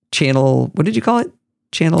channel. What did you call it?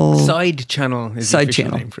 Side channel is the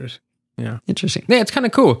official name for it. Yeah. Interesting. Yeah, it's kind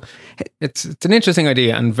of cool. It's an interesting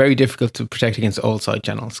idea and very difficult to protect against all side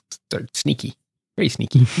channels. They're sneaky. Very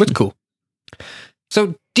sneaky, but cool.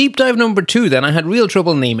 So deep dive number 2 then, I had real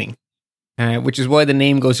trouble naming, which is why the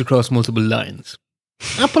name goes across multiple lines.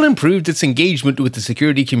 Apple improved its engagement with the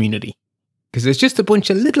security community. Because there's just a bunch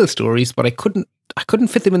of little stories, but I couldn't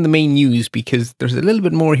fit them in the main news because there's a little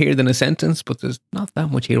bit more here than a sentence, but there's not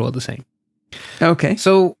that much here all the same. Okay.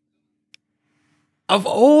 So, of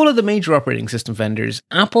all of the major operating system vendors,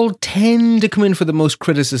 Apple tend to come in for the most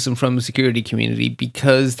criticism from the security community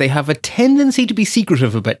because they have a tendency to be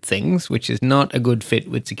secretive about things, which is not a good fit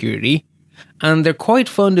with security, and they're quite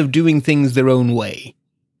fond of doing things their own way.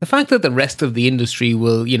 The fact that the rest of the industry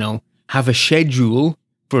will, have a schedule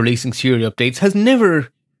for releasing security updates has never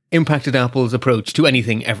impacted Apple's approach to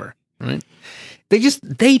anything ever, right? They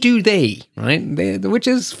do, right? Which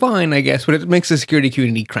is fine, I guess, but it makes the security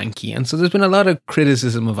community cranky. And so there's been a lot of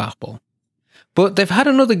criticism of Apple. But they've had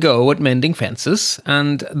another go at mending fences.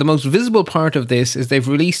 And the most visible part of this is they've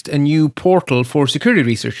released a new portal for security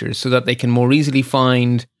researchers so that they can more easily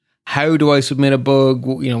find how do I submit a bug,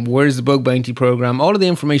 where's the bug bounty program. All of the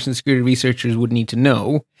information security researchers would need to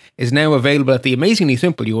know is now available at the amazingly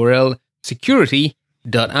simple URL,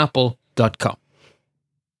 security.apple.com.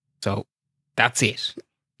 So that's it.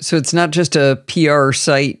 So it's not just a PR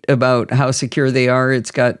site about how secure they are.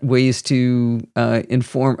 It's got ways to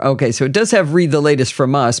inform. Okay, so it does have read the latest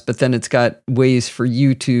from us, but then it's got ways for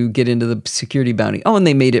you to get into the security bounty. Oh, and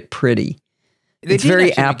they made it pretty. It's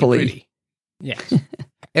very Apple-y. Yes.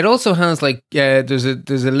 It also has there's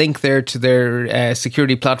a link there to their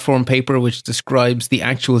security platform paper, which describes the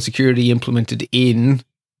actual security implemented in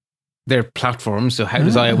their platform. So how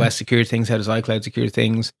does iOS secure things? How does iCloud secure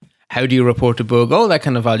things? How do you report a bug? All that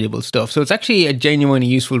kind of valuable stuff. So it's actually a genuinely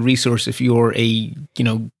useful resource if you're a,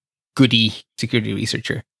 goody security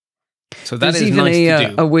researcher. So that is nice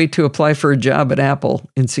to do. A way to apply for a job at Apple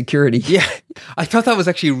in security. Yeah, I thought that was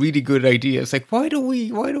actually a really good idea. It's like, why do we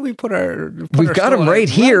put our... We've got them right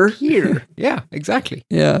here. Here. Yeah, exactly.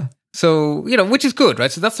 Yeah. So, which is good,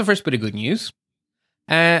 right? So that's the first bit of good news.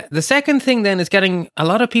 The second thing then is getting a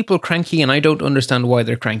lot of people cranky, and I don't understand why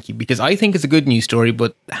they're cranky, because I think it's a good news story,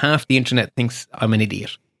 but half the internet thinks I'm an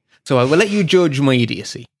idiot. So I will let you judge my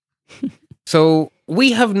idiocy. So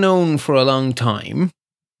we have known for a long time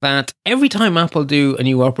that every time Apple do a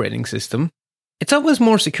new operating system, it's always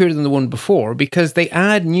more secure than the one before because they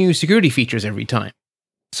add new security features every time.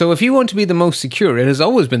 So if you want to be the most secure, it has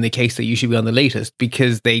always been the case that you should be on the latest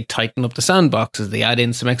because they tighten up the sandboxes, they add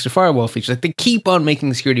in some extra firewall features. They keep on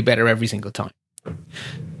making security better every single time.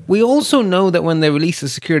 We also know that when they release a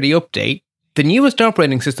security update, the newest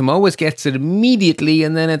operating system always gets it immediately,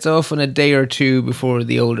 and then it's often a day or two before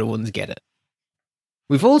the older ones get it.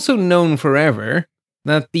 We've also known forever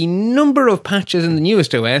that the number of patches in the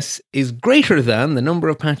newest OS is greater than the number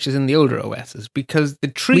of patches in the older OSs, because the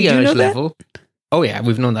triage level... Oh yeah,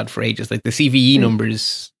 we've known that for ages. Like the CVE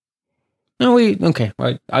numbers... No,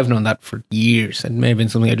 I've known that for years. It may have been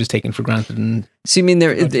something I've just taken for granted. And so you mean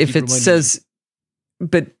there, if it says...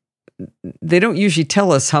 But they don't usually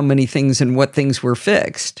tell us how many things and what things were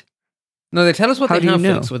fixed. No, they tell us what they have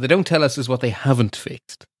fixed. What they don't tell us is what they haven't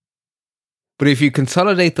fixed. But if you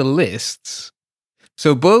consolidate the lists,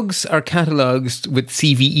 so bugs are catalogued with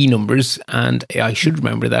CVE numbers, and I should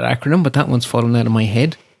remember that acronym, but that one's fallen out of my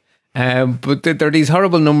head. But there are these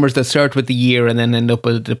horrible numbers that start with the year and then end up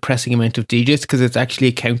with a depressing amount of digits, because it's actually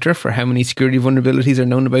a counter for how many security vulnerabilities are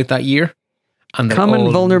known about that year. And common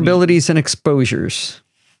vulnerabilities and exposures.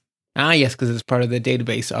 Ah, yes, because it's part of the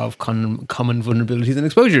database of common vulnerabilities and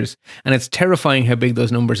exposures. And it's terrifying how big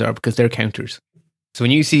those numbers are, because they're counters. So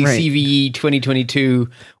when you see CVE 2022,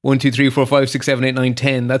 1, 2, 3, 4, 5, 6, 7, 8, 9,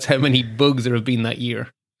 10, that's how many bugs there have been that year.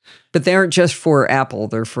 But they aren't just for Apple,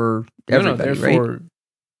 they're for everybody, they're for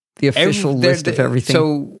the official list of everything.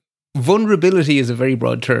 So vulnerability is a very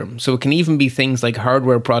broad term. So it can even be things like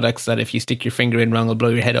hardware products that if you stick your finger in wrong, will blow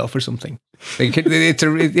your head off or something. Like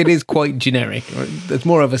it is quite generic. Or it's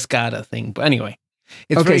more of a SCADA thing. But anyway.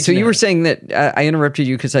 Okay, so you were saying that, I interrupted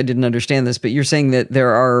you because I didn't understand this, but you're saying that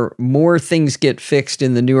there are more things get fixed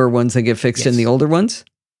in the newer ones than get fixed in the older ones?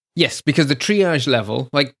 Yes, because the triage level,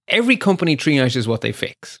 like every company triages what they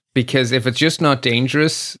fix. Because if it's just not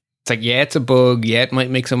dangerous, it's like, yeah, it's a bug. Yeah, it might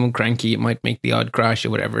make someone cranky. It might make the odd crash or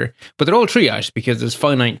whatever. But they're all triaged because there's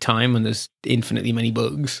finite time and there's infinitely many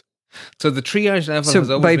bugs. So the triage level has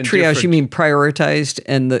always been triage, different. You mean prioritized,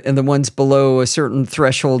 and the ones below a certain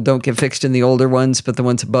threshold don't get fixed in the older ones, but the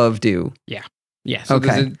ones above do. Yeah. So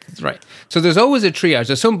right. So there's always a triage.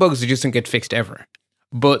 There's some bugs that just don't get fixed ever.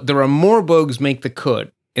 But there are more bugs make the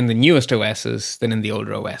cut in the newest OSs than in the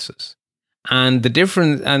older OSs. And the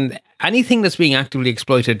difference, and anything that's being actively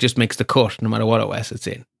exploited just makes the cut no matter what OS it's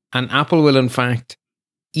in. And Apple will, in fact,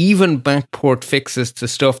 even backport fixes to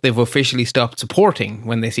stuff they've officially stopped supporting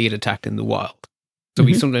when they see it attacked in the wild. So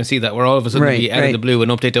we sometimes see that where all of a sudden we out of the blue an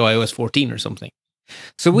update to iOS 14 or something.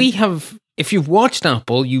 So we have, if you've watched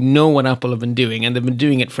Apple, you know what Apple have been doing, and they've been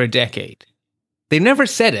doing it for a decade. They never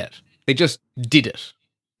said it. They just did it.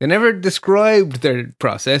 They never described their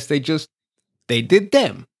process. They did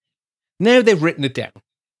them. Now they've written it down.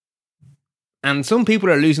 And some people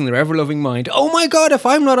are losing their ever-loving mind. Oh my God, if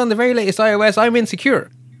I'm not on the very latest iOS, I'm insecure.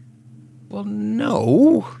 Well,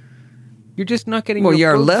 no. You're just not getting. Well,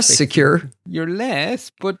 you're less secure. You're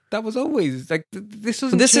less, but that was always like this.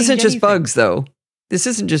 This isn't just bugs, though. This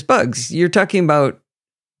isn't just bugs. You're talking about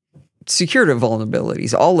security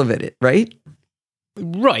vulnerabilities, all of it, right?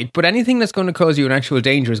 Right, but anything that's going to cause you an actual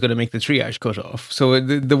danger is going to make the triage cut off. So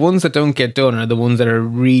the ones that don't get done are the ones that are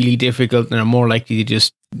really difficult and are more likely to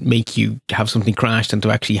just make you have something crash than to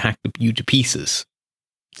actually hack you to pieces.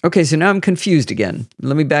 Okay, so now I'm confused again.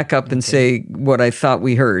 Let me back up and say what I thought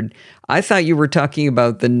we heard. I thought you were talking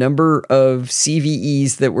about the number of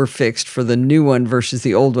CVEs that were fixed for the new one versus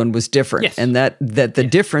the old one was different. Yes. And that the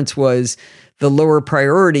difference was the lower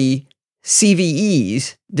priority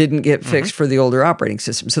CVEs didn't get fixed for the older operating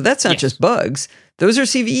system. So that's not just bugs. Those are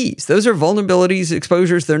CVEs. Those are vulnerabilities,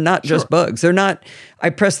 exposures. They're not just bugs. They're not,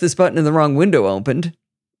 I pressed this button and the wrong window opened.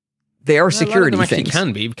 They are security things. Actually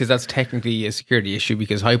can be, because that's technically a security issue,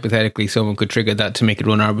 because hypothetically someone could trigger that to make it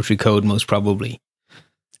run arbitrary code, most probably.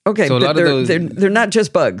 Okay, so but they're not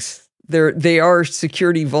just bugs. They are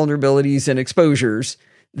security vulnerabilities and exposures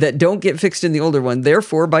that don't get fixed in the older one.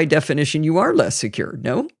 Therefore, by definition, you are less secure,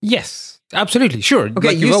 no? Yes, absolutely, sure. Okay,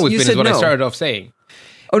 like you've always been is what I started off saying.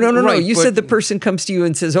 Oh, no. You said the person comes to you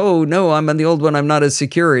and says, oh, no, I'm on the old one, I'm not as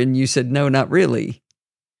secure. And you said, no, not really.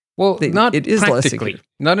 Well, it is less secure.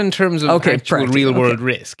 Not in terms of actual real-world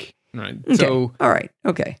risk. Right. Okay. So, all right,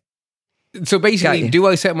 okay. So basically, do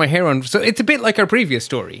I set my hair on? So it's a bit like our previous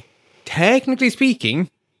story. Technically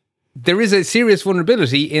speaking, there is a serious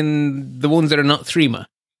vulnerability in the ones that are not Threema.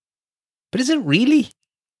 But is it really?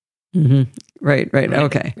 Mm-hmm. Right.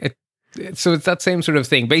 Okay. So it's that same sort of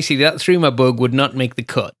thing. Basically, that Threema bug would not make the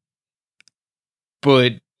cut.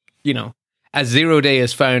 But, as 0 day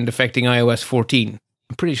is found affecting iOS 14,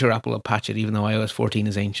 I'm pretty sure Apple will patch it, even though iOS 14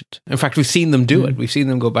 is ancient. In fact, we've seen them do it. We've seen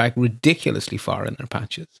them go back ridiculously far in their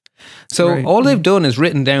patches. So all they've done is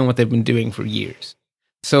written down what they've been doing for years.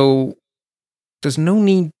 So there's no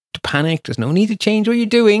need to panic. There's no need to change what you're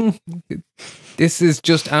doing. This is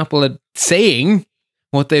just Apple saying,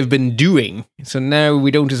 what they've been doing. So now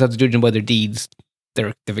we don't just have to judge them by their deeds.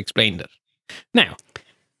 They've explained it. Now,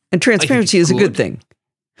 and transparency is a good thing.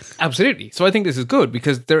 Absolutely. So I think this is good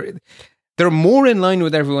because they're more in line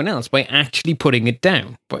with everyone else by actually putting it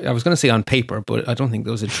down. But I was going to say on paper, but I don't think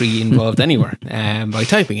there was a tree involved anywhere by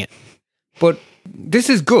typing it. But this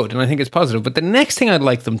is good, and I think it's positive. But the next thing I'd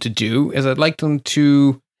like them to do is I'd like them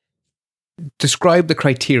to describe the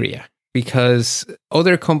criteria, because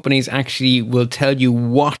other companies actually will tell you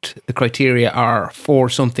what the criteria are for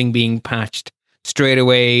something being patched straight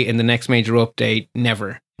away in the next major update.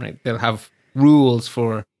 Never, right? They'll have rules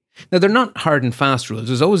for... Now, they're not hard and fast rules.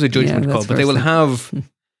 There's always a judgment call, but they will have...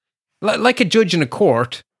 like a judge in a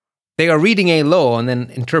court, they are reading a law and then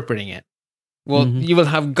interpreting it. Well, you will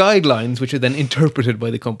have guidelines which are then interpreted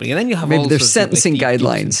by the company. And then you have maybe there's sentencing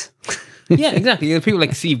guidelines. Yeah, exactly. There's people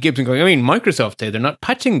like Steve Gibson going, I mean, Microsoft say they're not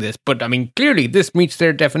patching this, but I mean, clearly this meets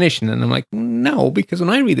their definition. And I'm like, no, because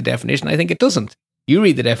when I read the definition, I think it doesn't. You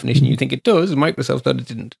read the definition, you think it does, and Microsoft thought it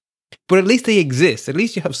didn't. But at least they exist. At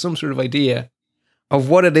least you have some sort of idea of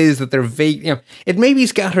what it is that they're vague. You know, it may be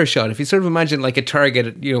scattershot. If you sort of imagine like a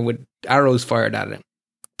target, you know, with arrows fired at it.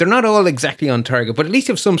 They're not all exactly on target, but at least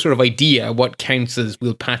you have some sort of idea what counts as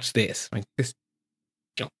we'll patch this. Like this,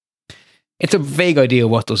 you know, it's a vague idea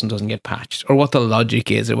what doesn't get patched, or what the logic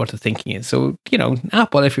is, or what the thinking is. So, you know,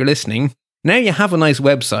 Apple, if you're listening, now you have a nice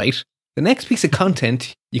website. The next piece of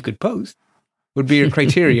content you could post would be your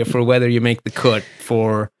criteria for whether you make the cut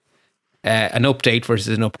for an update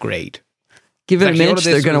versus an upgrade. Give it an inch,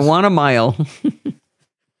 they're going to want a mile.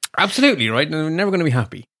 Absolutely, right? They're never going to be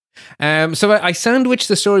happy. So I sandwich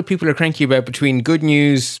the story people are cranky about between good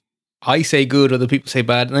news, I say good, other people say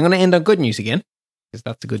bad, and I'm going to end on good news again, because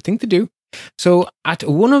that's a good thing to do. So at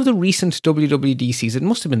one of the recent WWDCs, it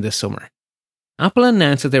must have been this summer, Apple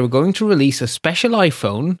announced that they were going to release a special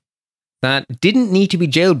iPhone that didn't need to be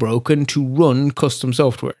jailbroken to run custom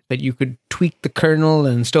software, that you could tweak the kernel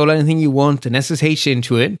and install anything you want and SSH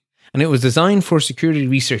into it, and it was designed for security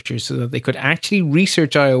researchers so that they could actually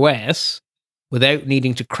research iOS without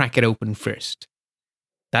needing to crack it open first.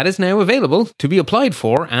 That is now available to be applied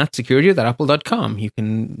for at security.apple.com. You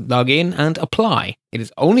can log in and apply. It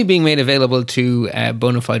is only being made available to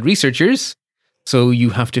bona fide researchers, so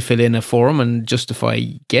you have to fill in a form and justify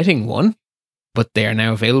getting one, but they are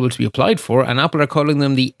now available to be applied for, and Apple are calling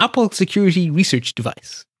them the Apple Security Research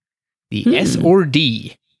Device, the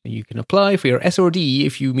SRD. You can apply for your SRD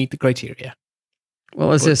if you meet the criteria.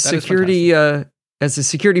 Well, as a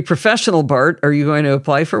security professional, Bart, are you going to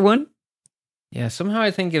apply for one? Yeah, somehow I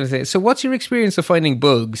think it was. So what's your experience of finding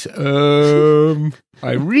bugs?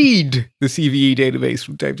 I read the CVE database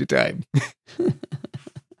from time to time.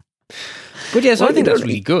 But yes, I think that's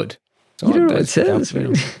really good. So you don't know what it says.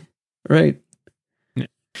 Right. Yeah.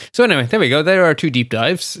 So anyway, there we go. There are 2 deep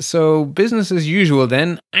dives. So business as usual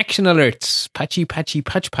then. Action alerts.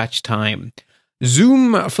 Patch time.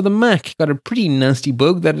 Zoom for the Mac got a pretty nasty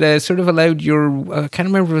bug that sort of allowed I can't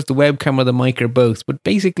remember if it was the webcam or the mic or both, but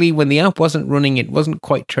basically when the app wasn't running, it wasn't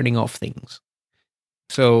quite turning off things.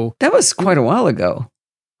 So that was quite a while ago.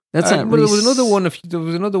 That's not. Well, there was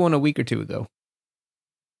another one a week or 2 ago.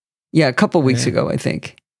 Yeah, a couple weeks ago, I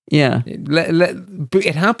think. Yeah,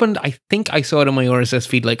 it happened. I think I saw it on my RSS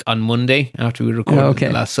feed like on Monday after we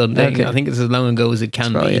recorded last Sunday. Okay. I think it's as long ago as it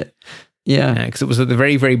can be. It. Yeah, because it was at the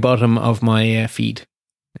very, very bottom of my feed.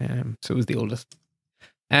 So it was the oldest.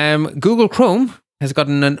 Google Chrome has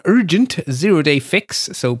gotten an urgent 0-day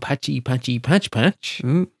fix. So patch.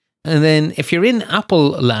 And then if you're in Apple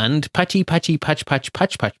land, patch, because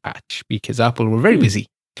Apple were very busy.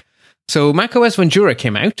 So macOS Ventura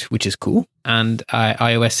came out, which is cool. And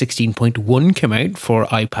iOS 16.1 came out for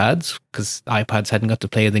iPads, because iPads hadn't got to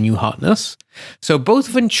play the new hotness. So both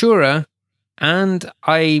Ventura and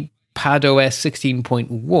iPadOS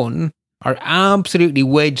 16.1 are absolutely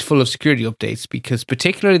wedged full of security updates, because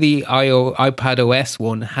particularly the iPadOS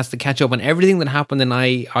one has to catch up on everything that happened in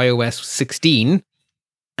iOS 16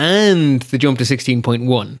 and the jump to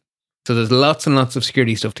 16.1. So there's lots and lots of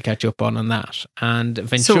security stuff to catch up on that. And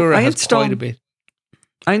Ventura has quite a bit.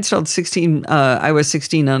 I installed iOS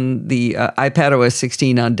 16 on the iPadOS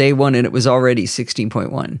 16 on day 1, and it was already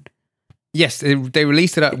 16.1. Yes, they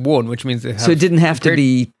released it at 1, which means they have... So it didn't have to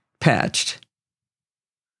be patched.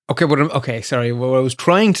 Okay, sorry. What I was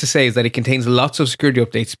trying to say is that it contains lots of security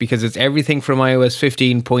updates, because it's everything from iOS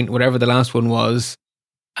 15 point whatever the last one was,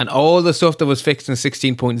 and all the stuff that was fixed in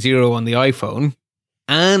 16.0 on the iPhone,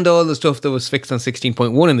 and all the stuff that was fixed on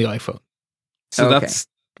 16.1 in the iPhone. So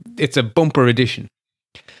it's a bumper edition.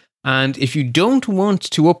 And if you don't want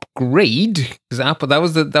to upgrade, because Apple, that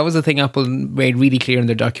was the thing Apple made really clear in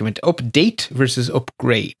their document, update versus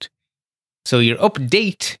upgrade. So your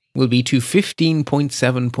update will be to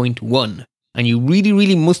 15.7.1. And you really,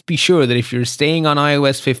 really must be sure that if you're staying on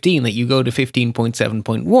iOS 15, that you go to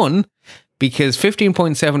 15.7.1, because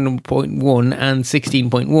 15.7.1 and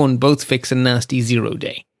 16.1 both fix a nasty 0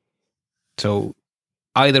 day. So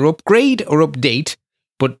either upgrade or update,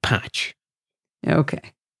 but patch.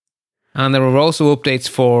 Okay. And there were also updates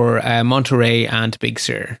for Monterey and Big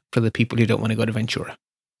Sur for the people who don't want to go to Ventura.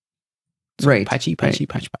 So right. Patch.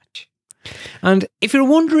 And if you're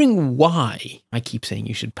wondering why I keep saying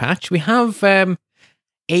you should patch, we have a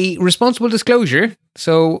responsible disclosure.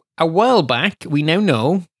 So a while back, we now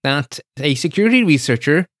know that a security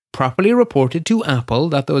researcher properly reported to Apple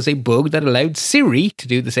that there was a bug that allowed Siri to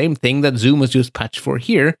do the same thing that Zoom was just patched for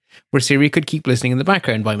here, where Siri could keep listening in the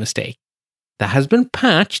background by mistake. That has been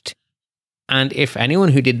patched. And if anyone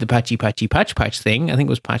who did the patch thing, I think it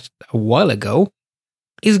was patched a while ago,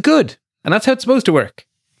 is good. And that's how it's supposed to work.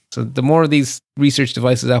 So the more of these research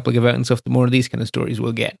devices Apple give out and stuff, the more of these kind of stories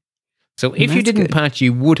we'll get. So if you didn't patch,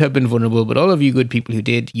 you would have been vulnerable. But all of you good people who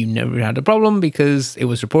did, you never had a problem because it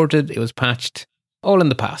was reported, it was patched, all in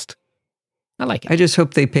the past. I like it. I just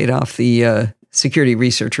hope they paid off the security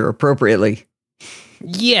researcher appropriately.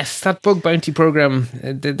 Yes, that bug bounty program,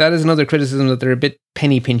 that is another criticism, that they're a bit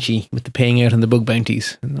penny pinchy with the paying out on the bug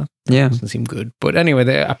bounties. And that doesn't seem good. But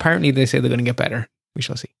anyway, apparently they say they're going to get better. We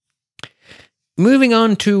shall see. Moving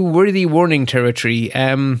on to worthy warning territory.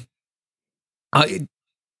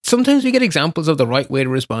 Sometimes we get examples of the right way to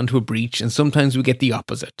respond to a breach, and sometimes we get the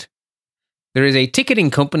opposite. There is a ticketing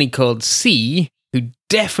company called C who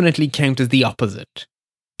definitely count as the opposite.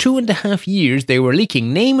 2.5 years they were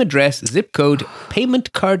leaking name, address, zip code,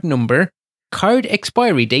 payment card number, card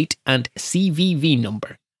expiry date, and CVV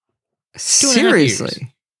number. 2.5 years.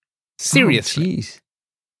 Seriously. Oh, geez.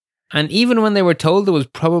 And even when they were told there was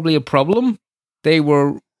probably a problem, they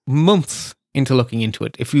were months into looking into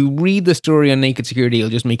it. If you read the story on Naked Security, it'll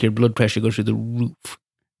just make your blood pressure go through the roof.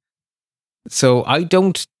 So I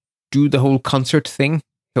don't do the whole concert thing.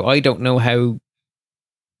 So I don't know how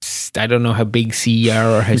big C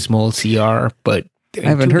are or how small C are, but I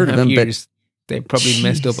haven't heard of them, but they probably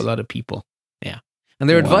messed up a lot of people. Yeah. And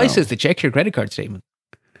their advice is to check your credit card statement.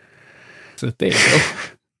 So there you go.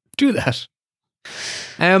 Do that.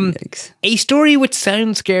 A story which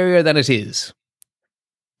sounds scarier than it is.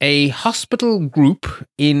 A hospital group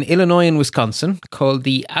in Illinois and Wisconsin called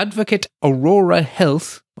the Advocate Aurora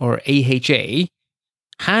Health, or AHA,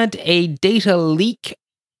 had a data leak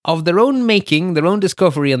of their own making, their own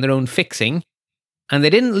discovery, and their own fixing. And they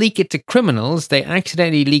didn't leak it to criminals, they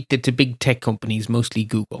accidentally leaked it to big tech companies, mostly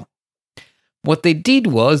Google. What they did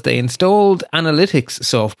was they installed analytics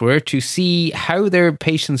software to see how their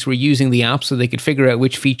patients were using the app so they could figure out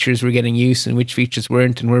which features were getting used and which features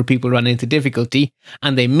weren't and where people ran into difficulty,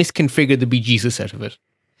 and they misconfigured the bejesus out of it.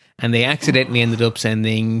 And they accidentally ended up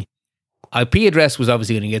sending... IP address was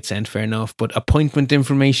obviously going to get sent, fair enough, but appointment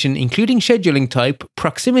information, including scheduling type,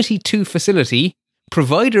 proximity to facility,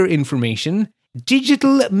 provider information,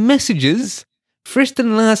 digital messages, first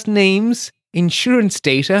and last names, insurance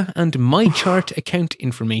data, and MyChart account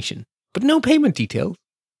information, but no payment details.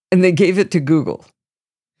 And they gave it to Google.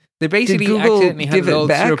 They basically accidentally had it all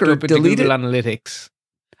served up into Google Analytics.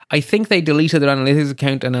 I think they deleted their analytics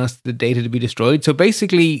account and asked the data to be destroyed. So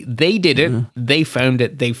basically, they did it, they found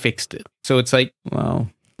it, they fixed it. So it's like, wow.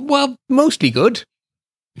 Well, mostly good.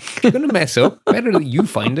 You're going to mess up. Better that you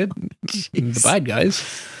find it, the bad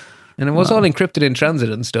guys. And it was all encrypted in transit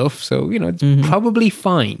and stuff. So, it's probably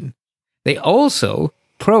fine. They also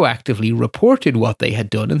proactively reported what they had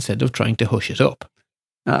done instead of trying to hush it up.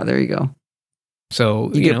 Ah, there you go.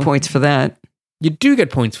 So, you get points for that. You do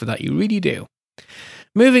get points for that. You really do.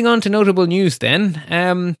 Moving on to notable news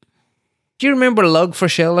then. Do you remember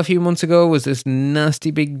Log4Shell a few months ago? Was this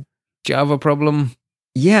nasty big Java problem?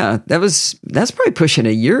 Yeah, that's probably pushing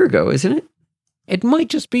a year ago, isn't it? It might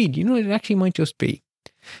just be. It actually might just be.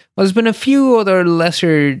 Well, there's been a few other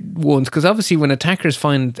lesser ones, because obviously when attackers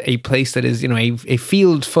find a place that is, a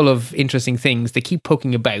field full of interesting things, they keep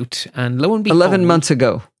poking about, and lo and behold... 11 months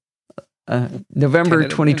ago. November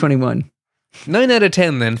 2021. 9 out of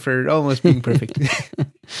 10 then, for almost being perfect.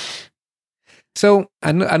 So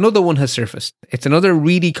another one has surfaced. It's another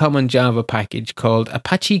really common Java package called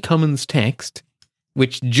Apache Commons Text,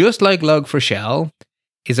 which, just like Log4Shell,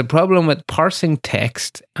 is a problem with parsing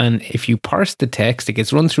text. And if you parse the text, it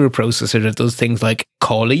gets run through a processor that does things like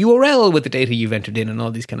call a URL with the data you've entered in and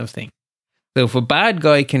all these kind of things. So if a bad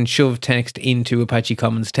guy can shove text into Apache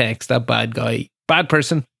Commons Text, that bad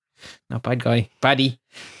person Not bad guy, baddie.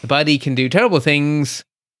 The baddie can do terrible things.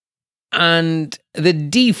 And the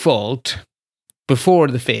default before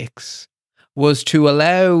the fix was to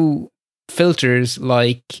allow filters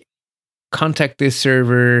like contact this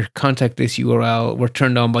server, contact this URL were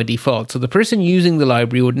turned on by default. So the person using the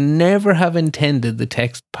library would never have intended the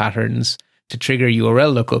text patterns to trigger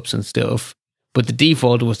URL lookups and stuff. But the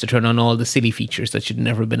default was to turn on all the silly features that should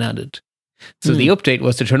never have been added. So the update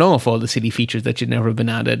was to turn off all the silly features that should never have been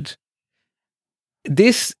added.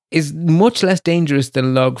 This is much less dangerous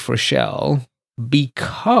than Log4Shell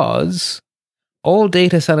because all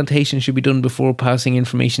data sanitation should be done before passing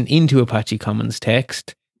information into Apache Commons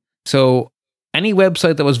text. So any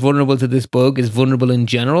website that was vulnerable to this bug is vulnerable in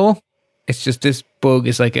general. It's just this bug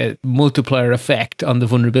is like a multiplier effect on the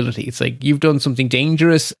vulnerability. It's like you've done something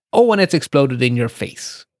dangerous, and it's exploded in your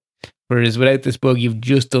face. Whereas without this bug, you've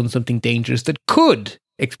just done something dangerous that could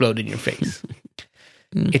explode in your face.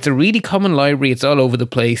 It's a really common library. It's all over the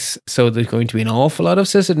place. So there's going to be an awful lot of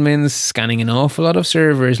sysadmins scanning an awful lot of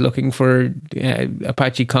servers looking for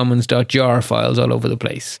Apache Commons.jar files all over the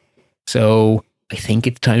place. So I think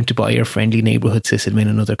it's time to buy your friendly neighborhood sysadmin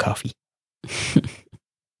another coffee.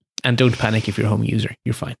 And don't panic if you're a home user.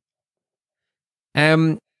 You're fine.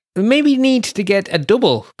 Maybe need to get a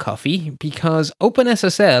double coffee because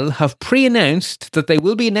OpenSSL have pre-announced that they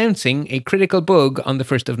will be announcing a critical bug on the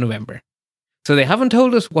 1st of November. So they haven't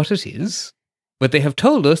told us what it is, but they have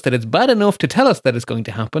told us that it's bad enough to tell us that it's going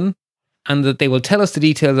to happen and that they will tell us the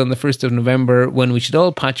details on the 1st of November when we should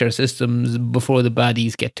all patch our systems before the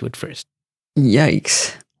baddies get to it first.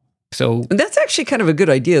 Yikes. So that's actually kind of a good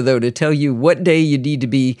idea, though, to tell you what day you need to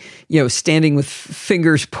be, standing with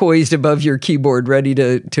fingers poised above your keyboard, ready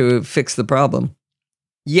to fix the problem.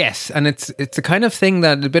 Yes, and it's the kind of thing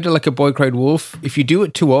that a bit like a boy cried wolf. If you do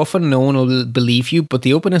it too often, no one will believe you. But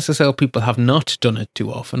the OpenSSL people have not done it too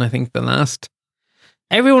often. I think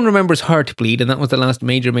everyone remembers Heartbleed, and that was the last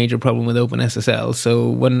major problem with OpenSSL. So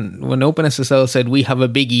when OpenSSL said we have a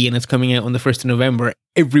biggie and it's coming out on the 1st of November,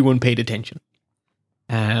 everyone paid attention.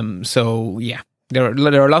 So yeah, there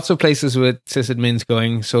are lots of places with sysadmins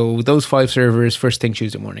going. So those 5 servers first thing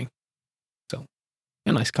Tuesday morning. So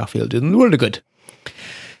a nice coffee will do them the world of good.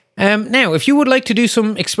 Now, if you would like to do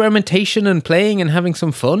some experimentation and playing and having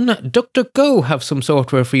some fun, DuckDuckGo have some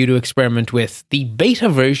software for you to experiment with. The beta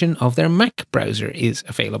version of their Mac browser is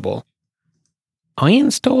available. I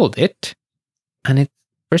installed it, and its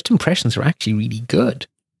first impressions are actually really good.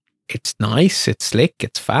 It's nice, it's slick,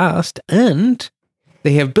 it's fast, and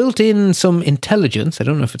they have built in some intelligence. I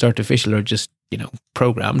don't know if it's artificial or just,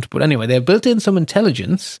 programmed, but anyway, they have built in some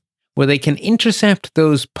intelligence where they can intercept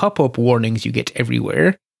those pop-up warnings you get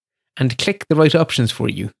everywhere and click the right options for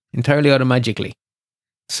you entirely automatically.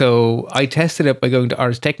 So I tested it by going to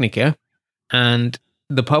Ars Technica, and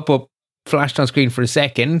the pop-up flashed on screen for a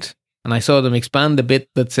second, and I saw them expand the bit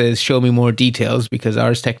that says show me more details, because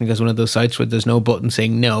Ars Technica is one of those sites where there's no button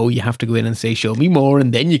saying no. You have to go in and say show me more,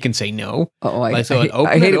 and then you can say no. Oh, I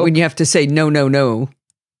hate it when you have to say no.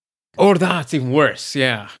 Or that's even worse,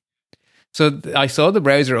 yeah. So I saw the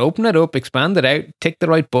browser open it up, expand it out, tick the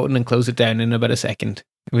right button, and close it down in about a second.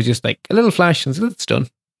 It was just like a little flash, and it's done.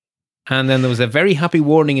 And then there was a very happy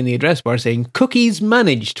warning in the address bar saying cookies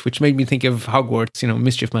managed, which made me think of Hogwarts,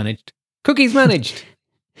 mischief managed. Cookies managed.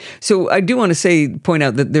 So I do want to point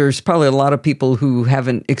out that there's probably a lot of people who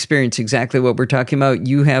haven't experienced exactly what we're talking about.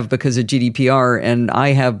 You have because of GDPR, and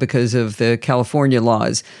I have because of the California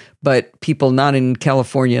laws. But people not in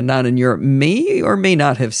California, not in Europe, may or may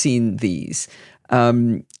not have seen these.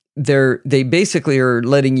 They basically are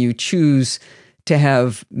letting you choose to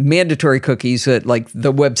have mandatory cookies that, like,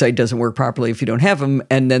 the website doesn't work properly if you don't have them,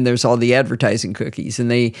 and then there's all the advertising cookies,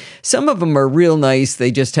 and some of them are real nice. They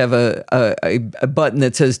just have a button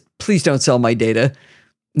that says please don't sell my data.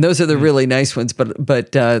 And those are the really nice ones, but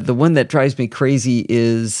the one that drives me crazy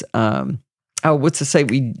is what's the site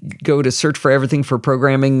we go to search for everything for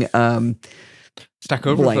programming? Stack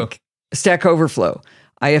Overflow. Stack Overflow.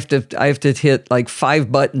 I have to hit like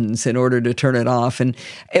 5 buttons in order to turn it off. And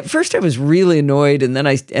at first I was really annoyed, and then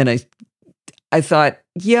I thought,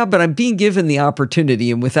 yeah, but I'm being given the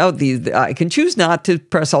opportunity, and without these, I can choose not to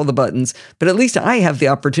press all the buttons, but at least I have the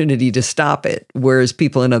opportunity to stop it, whereas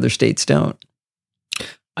people in other states don't.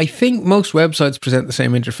 I think most websites present the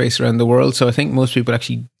same interface around the world, so I think most people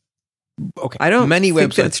actually. Okay, I don't think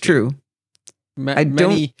websites that's true. I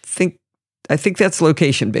think that's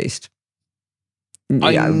location based.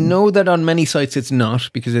 I know that on many sites it's not,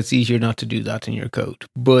 because it's easier not to do that in your code.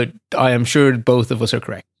 But I am sure both of us are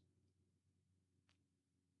correct.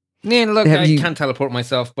 Yeah, look, I can't teleport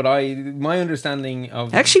myself, but my understanding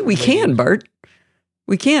of... Actually, we can, Bart.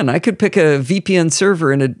 We can. I could pick a VPN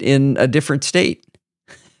server in a different state.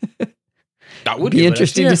 That would be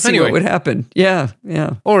interesting to see what would happen. Yeah.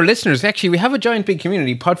 Or listeners, actually, we have a giant big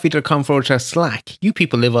community, podfeet.com/Slack. You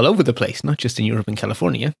people live all over the place, not just in Europe and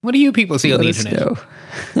California. What do you people see on the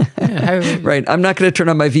internet? Right. I'm not going to turn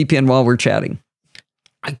on my VPN while we're chatting.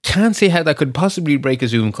 I can't see how that could possibly break a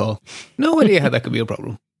Zoom call. No idea how that could be a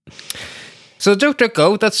problem. So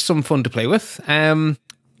DuckDuckGo, that's some fun to play with.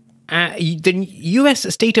 The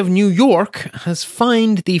US state of New York has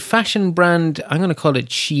fined the fashion brand, I'm going to call it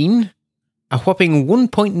Shein, a whopping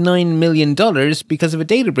 $1.9 million because of a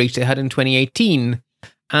data breach they had in 2018.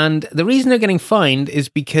 And the reason they're getting fined is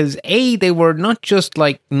because A, they were not just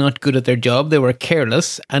not good at their job, they were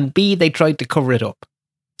careless, and B, they tried to cover it up.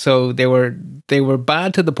 So they were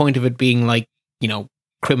bad to the point of it being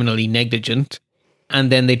criminally negligent, and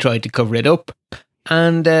then they tried to cover it up.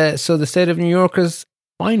 And so the state of New York has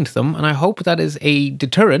fined them, and I hope that is a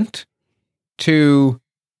deterrent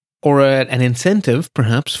or an incentive,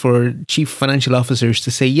 perhaps, for chief financial officers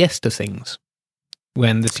to say yes to things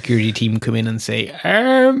when the security team come in and say,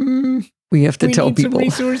 we have to tell people. We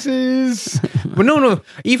need some resources. Well, no.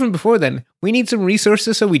 Even before then, we need some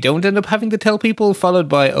resources so we don't end up having to tell people, followed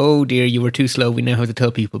by, oh dear, you were too slow. We now have to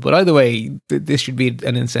tell people. But either way, this should be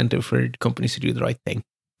an incentive for companies to do the right thing.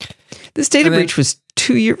 This data breach was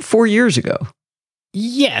 4 years ago.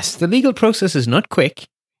 Yes, the legal process is not quick.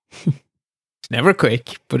 It's never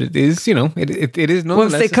quick, but it is, it is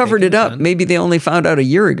nonetheless. Well, if they covered it up, maybe they only found out a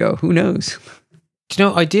year ago. Who knows?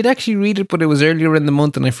 I did actually read it, but it was earlier in the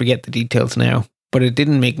month and I forget the details now. But it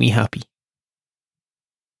didn't make me happy.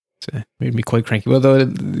 So it made me quite cranky. Although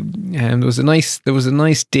there was a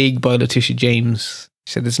nice dig by Letitia James.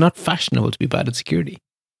 She said, it's not fashionable to be bad at security.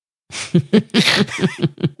 I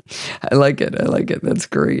like it. That's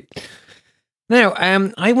great. Now,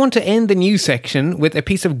 I want to end the news section with a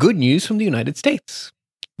piece of good news from the United States.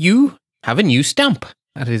 You have a new stamp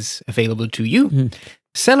that is available to you,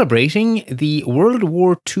 celebrating the World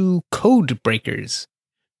War II code breakers,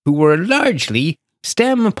 who were largely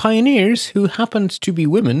STEM pioneers who happened to be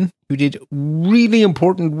women who did really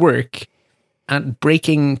important work at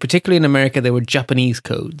breaking, particularly in America, there were Japanese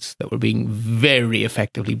codes that were being very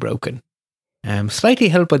effectively broken. Slightly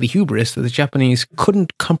helped by the hubris that the Japanese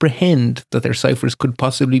couldn't comprehend that their ciphers could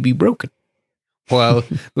possibly be broken. While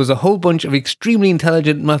there was a whole bunch of extremely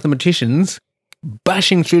intelligent mathematicians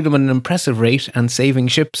bashing through them at an impressive rate and saving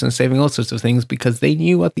ships and saving all sorts of things because they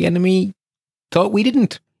knew what the enemy thought we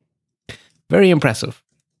didn't. Very impressive.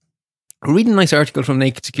 A really nice article from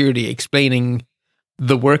Naked Security explaining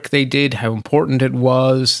the work they did, how important it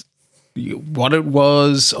was, what it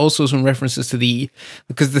was, also some references to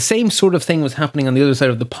because the same sort of thing was happening on the other side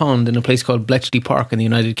of the pond in a place called Bletchley Park in the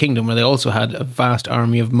United Kingdom, where they also had a vast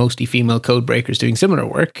army of mostly female code breakers doing similar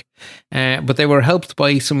work. But they were helped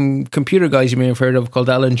by some computer guys you may have heard of called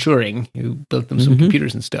Alan Turing, who built them some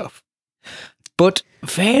computers and stuff. But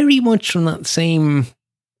very much from that same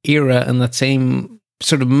era and that same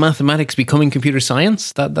sort of mathematics becoming computer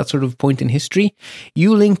science, that sort of point in history,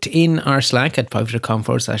 you linked in our Slack at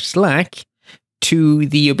podfeet.com/Slack to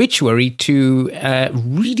the obituary to a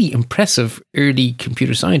really impressive early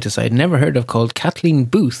computer scientist I had never heard of called Kathleen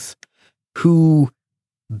Booth, who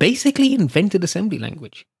basically invented assembly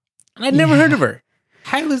language. And I'd never heard of her.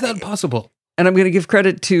 How is that possible? And I'm going to give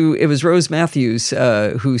credit to, it was Rose Matthews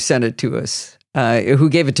who sent it to us. Who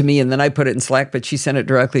gave it to me, and then I put it in Slack, but she sent it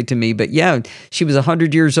directly to me. But yeah, she was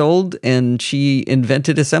 100 years old, and she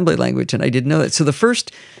invented assembly language, and I didn't know that. So the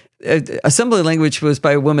first assembly language was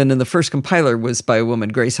by a woman, and the first compiler was by a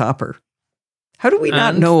woman, Grace Hopper. How do we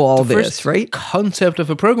not know all this, right? Concept of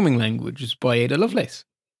a programming language is by Ada Lovelace.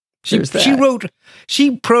 She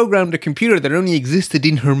programmed a computer that only existed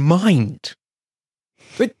in her mind.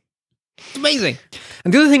 It's amazing.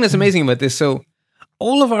 And the other thing that's amazing about this, so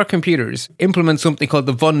all of our computers implement something called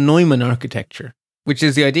the von Neumann architecture, which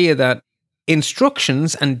is the idea that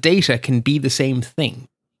instructions and data can be the same thing.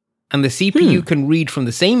 And the CPU can read from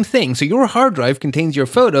the same thing. So your hard drive contains your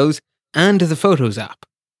photos and the Photos app.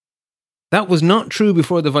 That was not true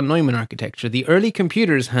before the von Neumann architecture. The early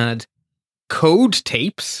computers had code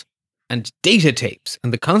tapes and data tapes.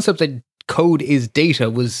 And the concept that code is data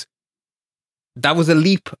was a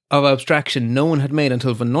leap of abstraction no one had made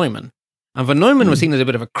until von Neumann. And von Neumann was seen as a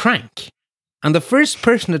bit of a crank. And the first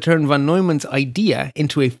person to turn von Neumann's idea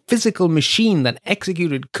into a physical machine that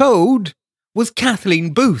executed code was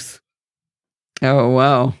Kathleen Booth. Oh,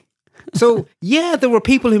 wow. So, yeah, there were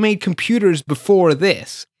people who made computers before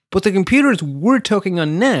this, but the computers we're talking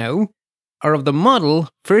on now are of the model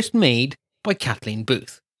first made by Kathleen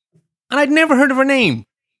Booth. And I'd never heard of her name.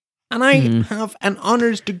 And I have an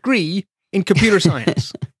honors degree in computer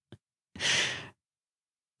science.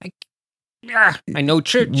 I know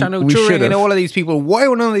church, I know Turing, I know all of these people. Why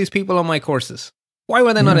were none of these people on my courses? Why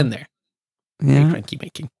were they not in there? Yeah. Cranky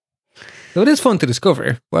making. So it is fun to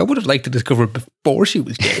discover. Well, I would have liked to discover before she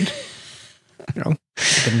was dead. You know,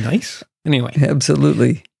 it's been nice. Anyway.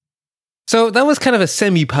 Absolutely. So that was kind of a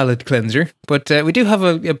semi-palate cleanser, but we do have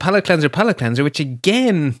a palate cleanser, which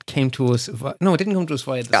again came to us. No, it didn't come to us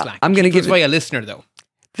via the Slack. I'm going to give it via a listener, though.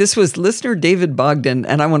 This was listener David Bogdan,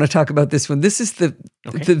 and I want to talk about this one. This is the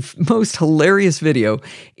most hilarious video.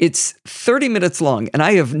 It's 30 minutes long, and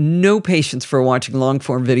I have no patience for watching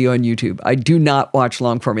long-form video on YouTube. I do not watch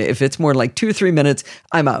long-form. If it's more like 2 or 3 minutes,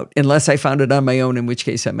 I'm out, unless I found it on my own, in which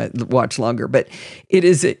case I might watch longer. But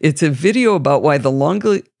it's a video about why the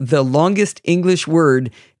longest English word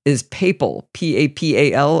is papal,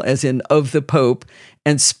 P-A-P-A-L, as in of the Pope,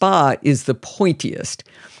 and spa is the pointiest.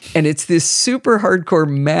 And it's this super hardcore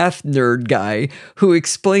math nerd guy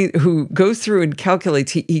who goes through and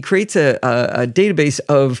calculates. He creates a database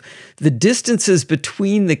of the distances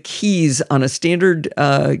between the keys on a standard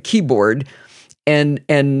keyboard, and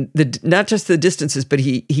not just the distances, but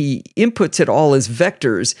he inputs it all as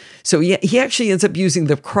vectors. So he actually ends up using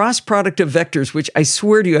the cross product of vectors, which I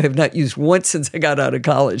swear to you I have not used once since I got out of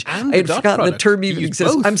college. And I had forgotten the term even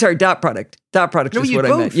exists. I'm sorry, dot product. Dot product is what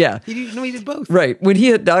I meant. Yeah. He did both. Right. When he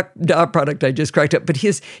had dot product, I just cracked up. But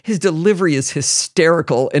his delivery is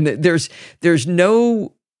hysterical, and there's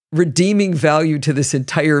no redeeming value to this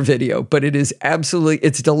entire video, but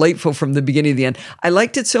it's delightful from the beginning to the end. I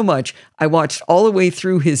liked it so much. I watched all the way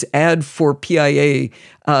through his ad for PIA,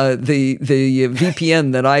 the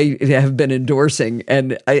VPN that I have been endorsing,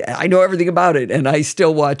 and I know everything about it, and I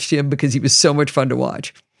still watched him because he was so much fun to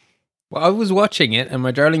watch. Well, I was watching it, and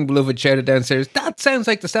my darling beloved shouted downstairs, "That sounds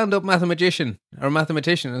like the stand-up mathematician." I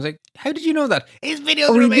was like, "How did you know that? His videos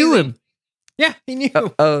are amazing." He knew him. Yeah, he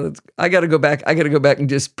knew. I got to go back. And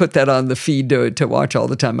just put that on the feed to watch all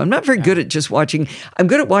the time. I'm not very good at just watching. I'm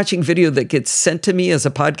good at watching video that gets sent to me as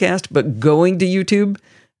a podcast, but going to YouTube,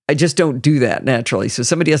 I just don't do that naturally. So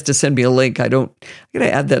somebody has to send me a link. I got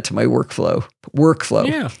to add that to my workflow.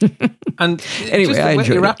 Yeah. And anyway, I enjoyed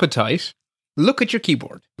your appetite. Look at your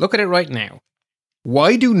keyboard. Look at it right now.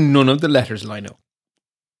 Why do none of the letters line up?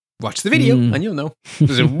 Watch the video and you'll know.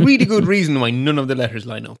 There's a really good reason why none of the letters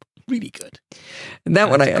line up. Really good. And that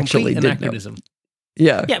one I actually did know.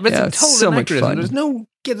 Yeah. Yeah, but it's a total so anachronism.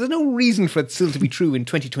 There's no reason for it still to be true in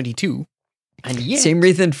 2022. And yet, same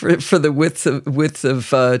reason for the width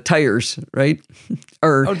of tires, right?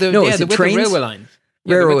 The trains? Railway lines.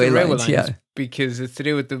 Yeah, railway lines, yeah. Because it's to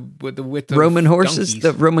do with the width of Roman horses, donkeys.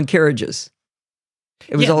 The Roman carriages.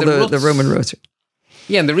 It was all the Roman roads.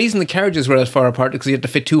 Yeah, and the reason the carriages were as far apart is because you had to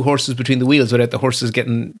fit 2 horses between the wheels without the horses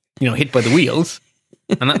getting hit by the wheels.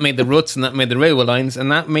 And that made the ruts, and that made the railway lines,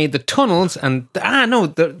 and that made the tunnels. And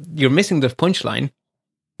you're missing the punchline.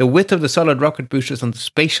 The width of the solid rocket boosters on the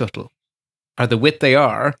space shuttle are the width they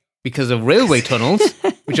are because of railway tunnels,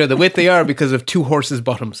 which are the width they are because of 2 horses'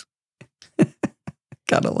 bottoms.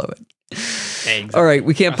 Gotta love it. Exactly. All right,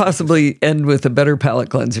 we can't possibly end with a better palate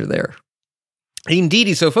cleanser there.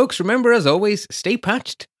 Indeedy. So, folks, remember, as always, stay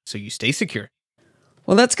patched so you stay secure.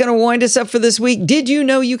 Well, that's going to wind us up for this week. Did you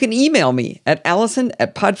know you can email me at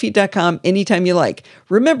allison@podfeet.com anytime you like?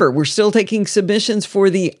 Remember, we're still taking submissions for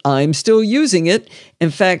the I'm Still Using It. In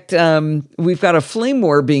fact, we've got a flame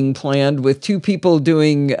war being planned with 2 people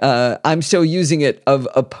doing I'm Still Using It of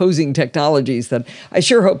opposing technologies. That I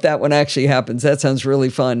sure hope that one actually happens. That sounds really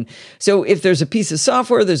fun. So if there's a piece of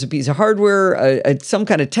software, there's a piece of hardware, some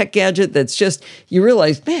kind of tech gadget that's just, you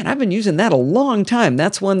realize, man, I've been using that a long time.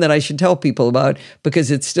 That's one that I should tell people about because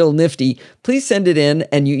it's still nifty. Please send it in,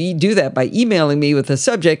 and you do that by emailing me with the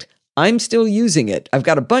subject, I'm Still Using It. I've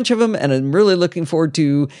got a bunch of them, and I'm really looking forward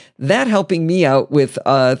to that helping me out with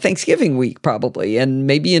Thanksgiving week, probably, and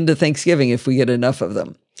maybe into Thanksgiving if we get enough of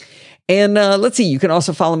them. And let's see, you can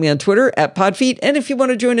also follow me on Twitter at Podfeet. And if you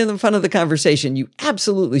want to join in the fun of the conversation, you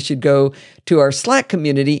absolutely should go to our Slack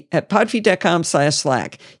community at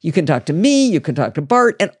podfeet.com/Slack. You can talk to me, you can talk to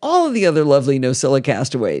Bart, and all of the other lovely NoSilla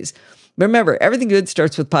castaways. Remember, everything good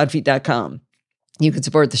starts with podfeet.com. You can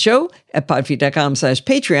support the show at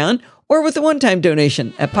podfeet.com/Patreon or with a one-time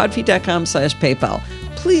donation at podfeet.com/PayPal.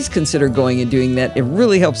 Please consider going and doing that. It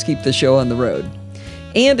really helps keep the show on the road.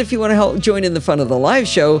 And if you want to help join in the fun of the live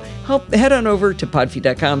show, head on over to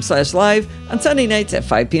podfeet.com/live on Sunday nights at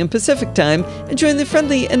 5 p.m. Pacific time and join the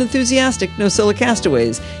friendly and enthusiastic NoSilla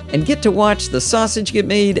castaways and get to watch the sausage get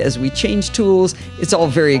made as we change tools. It's all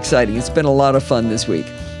very exciting. It's been a lot of fun this week.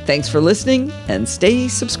 Thanks for listening and stay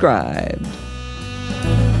subscribed.